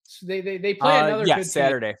Syracuse? So they play another good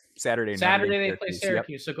Saturday. Team. Saturday they play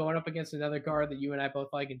Syracuse. Yep. So going up against another guard that you and I both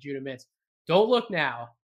like, in Judah Mintz. Don't look now.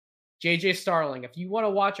 JJ Starling. If you want to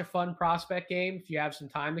watch a fun prospect game, if you have some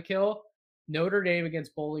time to kill, Notre Dame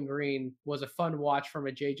against Bowling Green was a fun watch from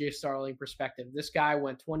a JJ Starling perspective. This guy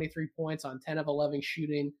went 23 points on 10 of 11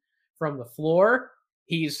 shooting from the floor.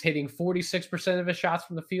 He's hitting 46% of his shots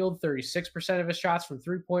from the field, 36% of his shots from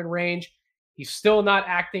 3-point range. He's still not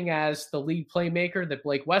acting as the lead playmaker that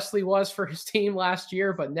Blake Wesley was for his team last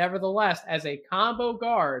year, but nevertheless, as a combo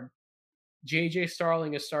guard, JJ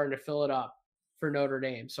Starling is starting to fill it up for Notre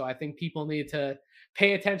Dame. So I think people need to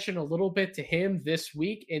pay attention a little bit to him this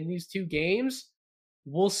week in these two games.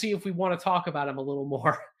 We'll see if we want to talk about him a little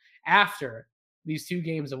more after these two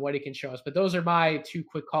games and what he can show us. But those are my two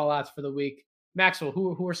quick call outs for the week. Maxwell,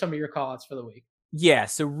 who are some of your call outs for the week? Yeah.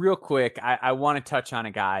 So real quick, I want to touch on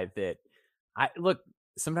a guy that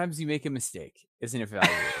sometimes you make a mistake as an evaluator.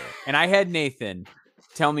 And I had Nathan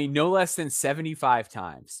tell me no less than 75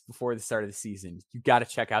 times before the start of the season, you got to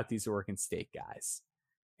check out these Oregon State guys.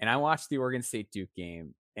 And I watched the Oregon State Duke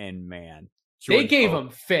game, and man, They gave him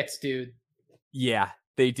fits, dude. Yeah,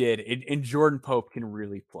 they did. And Jordan Pope can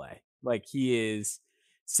really play. Like, he is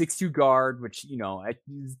 6'2" guard, which,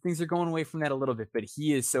 things are going away from that a little bit, but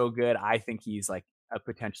he is so good. I think he's like a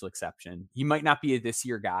potential exception. He might not be a this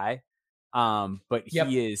year guy, but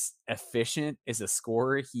he is efficient as a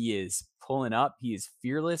scorer. He is pulling up. He is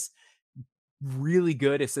fearless. Really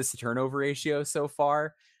good assist to turnover ratio so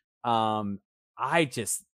far. I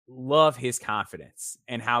just love his confidence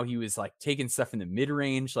and how he was like taking stuff in the mid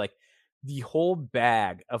range, like the whole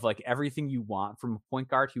bag of like everything you want from a point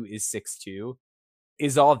guard who is 6'2"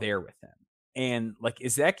 is all there with him. And like,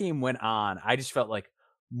 as that game went on, I just felt like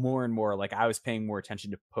more and more like I was paying more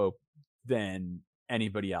attention to Pope than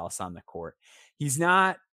anybody else on the court. He's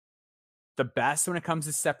not the best when it comes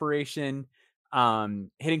to separation.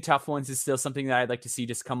 Hitting tough ones is still something that I'd like to see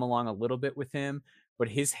just come along a little bit with him, but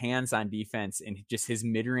his hands on defense and just his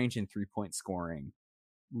mid-range and 3-point scoring,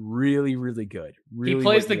 really, really good. Really, he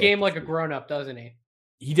plays the game like a grown-up, doesn't he?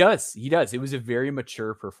 He does. It was a very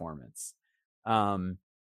mature performance. And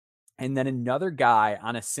then another guy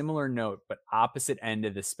on a similar note, but opposite end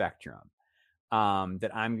of the spectrum,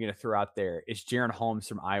 that I'm going to throw out there is Jaren Holmes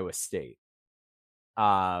from Iowa State.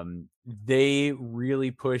 They really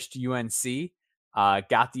pushed UNC,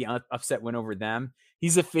 got the upset win over them.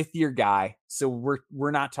 He's a 5th-year guy, so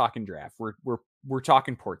we're not talking draft. We're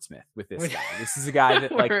talking Portsmouth with this guy. This is a guy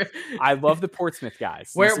that like I love the Portsmouth guys.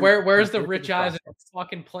 Where's the Rich Eisen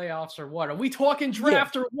fucking playoffs or what? Are we talking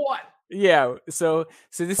draft or what? Yeah. So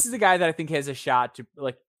this is a guy that I think has a shot to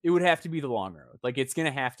like. It would have to be the long road. Like, it's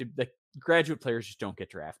gonna have to, like, graduate players just don't get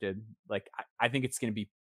drafted. Like, I think it's gonna be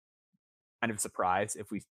kind of a surprise if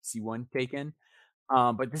we see one taken.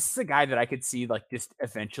 But this is a guy that I could see like just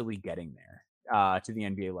eventually getting there to the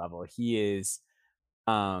NBA level. He is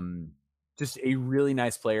just a really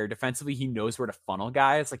nice player. Defensively, he knows where to funnel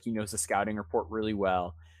guys. Like, he knows the scouting report really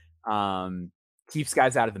well. Keeps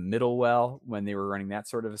guys out of the middle well when they were running that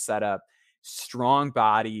sort of a setup. Strong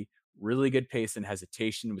body, really good pace and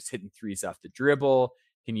hesitation, was hitting threes off the dribble,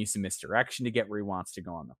 can use some misdirection to get where he wants to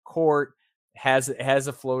go on the court, has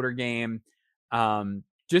a floater game.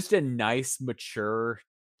 Just a nice, mature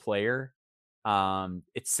player.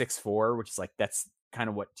 It's 6'4", which is like, that's kind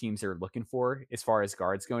of what teams are looking for as far as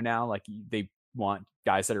guards go now. Like, they want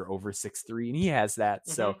guys that are over 6'3", and he has that.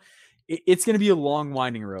 Mm-hmm. So it's going to be a long,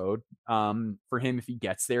 winding road for him if he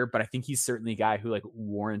gets there. But I think he's certainly a guy who like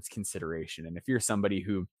warrants consideration. And if you're somebody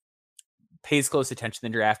who pays close attention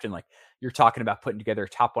in the draft and like you're talking about putting together a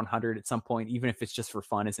top 100 at some point, even if it's just for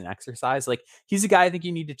fun as an exercise, like, he's a guy I think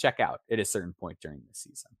you need to check out at a certain point during this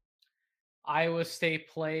season. Iowa State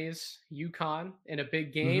plays UConn in a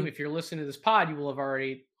big game. Mm-hmm. If you're listening to this pod, you will have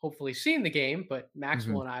already hopefully seen the game, but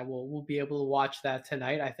Maxwell and I will be able to watch that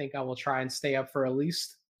tonight. I think I will try and stay up for at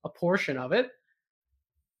least a portion of it.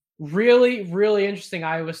 Really, really interesting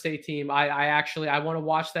Iowa State team. I want to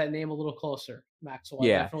watch that name a little closer, Maxwell.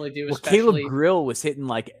 Yeah, I definitely do. Well, Caleb Grill was hitting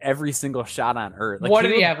like every single shot on earth. Like, what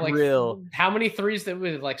Caleb did he have? Grill, like, how many threes that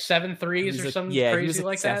was like 7 threes or something? Yeah, crazy he was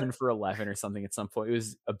like 7 that? for 11 or something at some point. It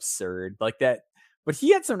was absurd like that. But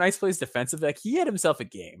he had some nice plays defensively. Like, he had himself a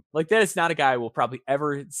game. Like, that is not a guy we'll probably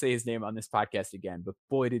ever say his name on this podcast again. But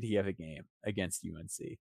boy, did he have a game against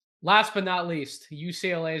UNC. Last but not least,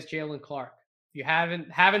 UCLA's Jalen Clark. If you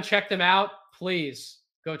haven't checked him out, please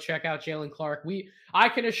go check out Jalen Clark. I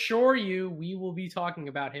can assure you we will be talking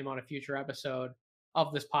about him on a future episode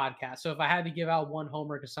of this podcast. So if I had to give out one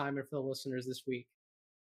homework assignment for the listeners this week,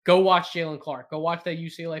 go watch Jalen Clark. Go watch that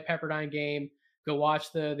UCLA Pepperdine game. Go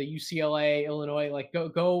watch the UCLA Illinois. Like,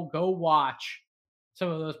 go watch some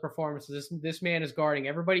of those performances. This man is guarding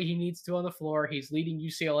everybody he needs to on the floor. He's leading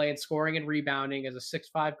UCLA in scoring and rebounding as a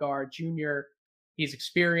 6'5" guard, junior. He's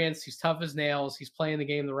experienced. He's tough as nails. He's playing the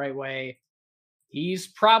game the right way. He's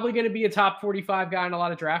probably going to be a top 45 guy on a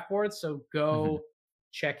lot of draft boards, so go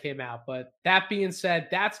check him out. But that being said,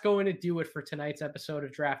 that's going to do it for tonight's episode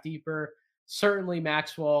of Draft Deeper. Certainly,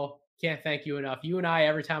 Maxwell, can't thank you enough. You and I,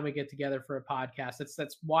 every time we get together for a podcast,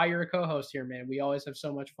 that's why you're a co-host here, man. We always have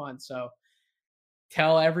so much fun. So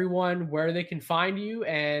tell everyone where they can find you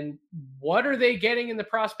and what are they getting in the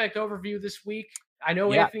prospect overview this week. I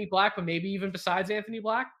know Anthony Black, but maybe even besides Anthony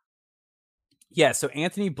Black. Yeah, so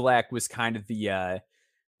Anthony Black was kind of the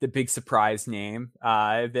big surprise name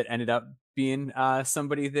that ended up being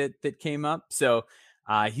somebody that came up. So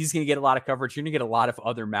he's going to get a lot of coverage. You're going to get a lot of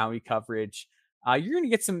other Maui coverage. You're going to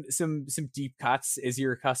get some deep cuts as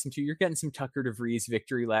you're accustomed to. You're getting some Tucker DeVries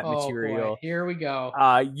victory lap Oh material. boy, here we go.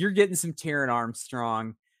 You're getting some Taron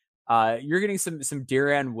Armstrong. You're getting some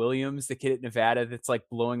Darren Williams, the kid at Nevada that's like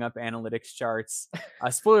blowing up analytics charts.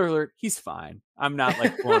 Spoiler alert, he's fine. I'm not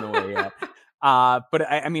like blown away yet. But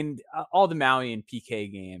I mean, all the Maui and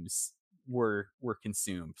PK games were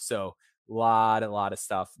consumed. So a lot of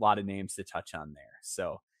stuff, a lot of names to touch on there.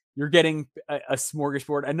 So you're getting a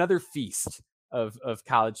smorgasbord, another feast of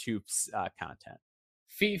college hoops content.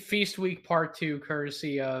 Feast Week Part 2,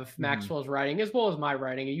 courtesy of Maxwell's writing, as well as my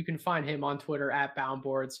writing. You can find him on Twitter at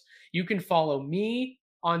Boundboards. You can follow me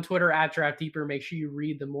on Twitter at Draft Deeper. Make sure you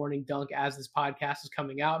read the Morning Dunk as this podcast is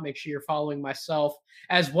coming out. Make sure you're following myself,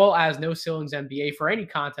 as well as No Ceilings NBA, for any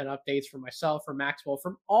content updates from myself, from Maxwell,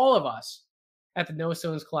 from all of us at the No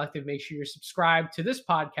Ceilings Collective. Make sure you're subscribed to this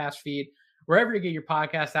podcast feed, wherever you get your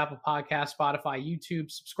podcast, Apple Podcasts, Spotify,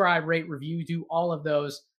 YouTube. Subscribe, rate, review, do all of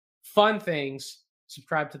those fun things.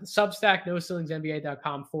 Subscribe to the Substack,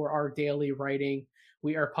 NoCeilingsNBA.com, for our daily writing.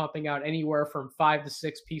 We are pumping out anywhere from 5 to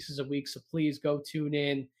 6 pieces a week, so please go tune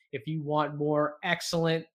in if you want more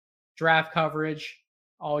excellent draft coverage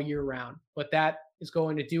all year round. But that is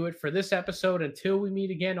going to do it for this episode. Until we meet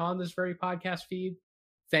again on this very podcast feed,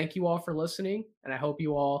 thank you all for listening, and I hope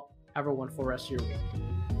you all have a wonderful rest of your week.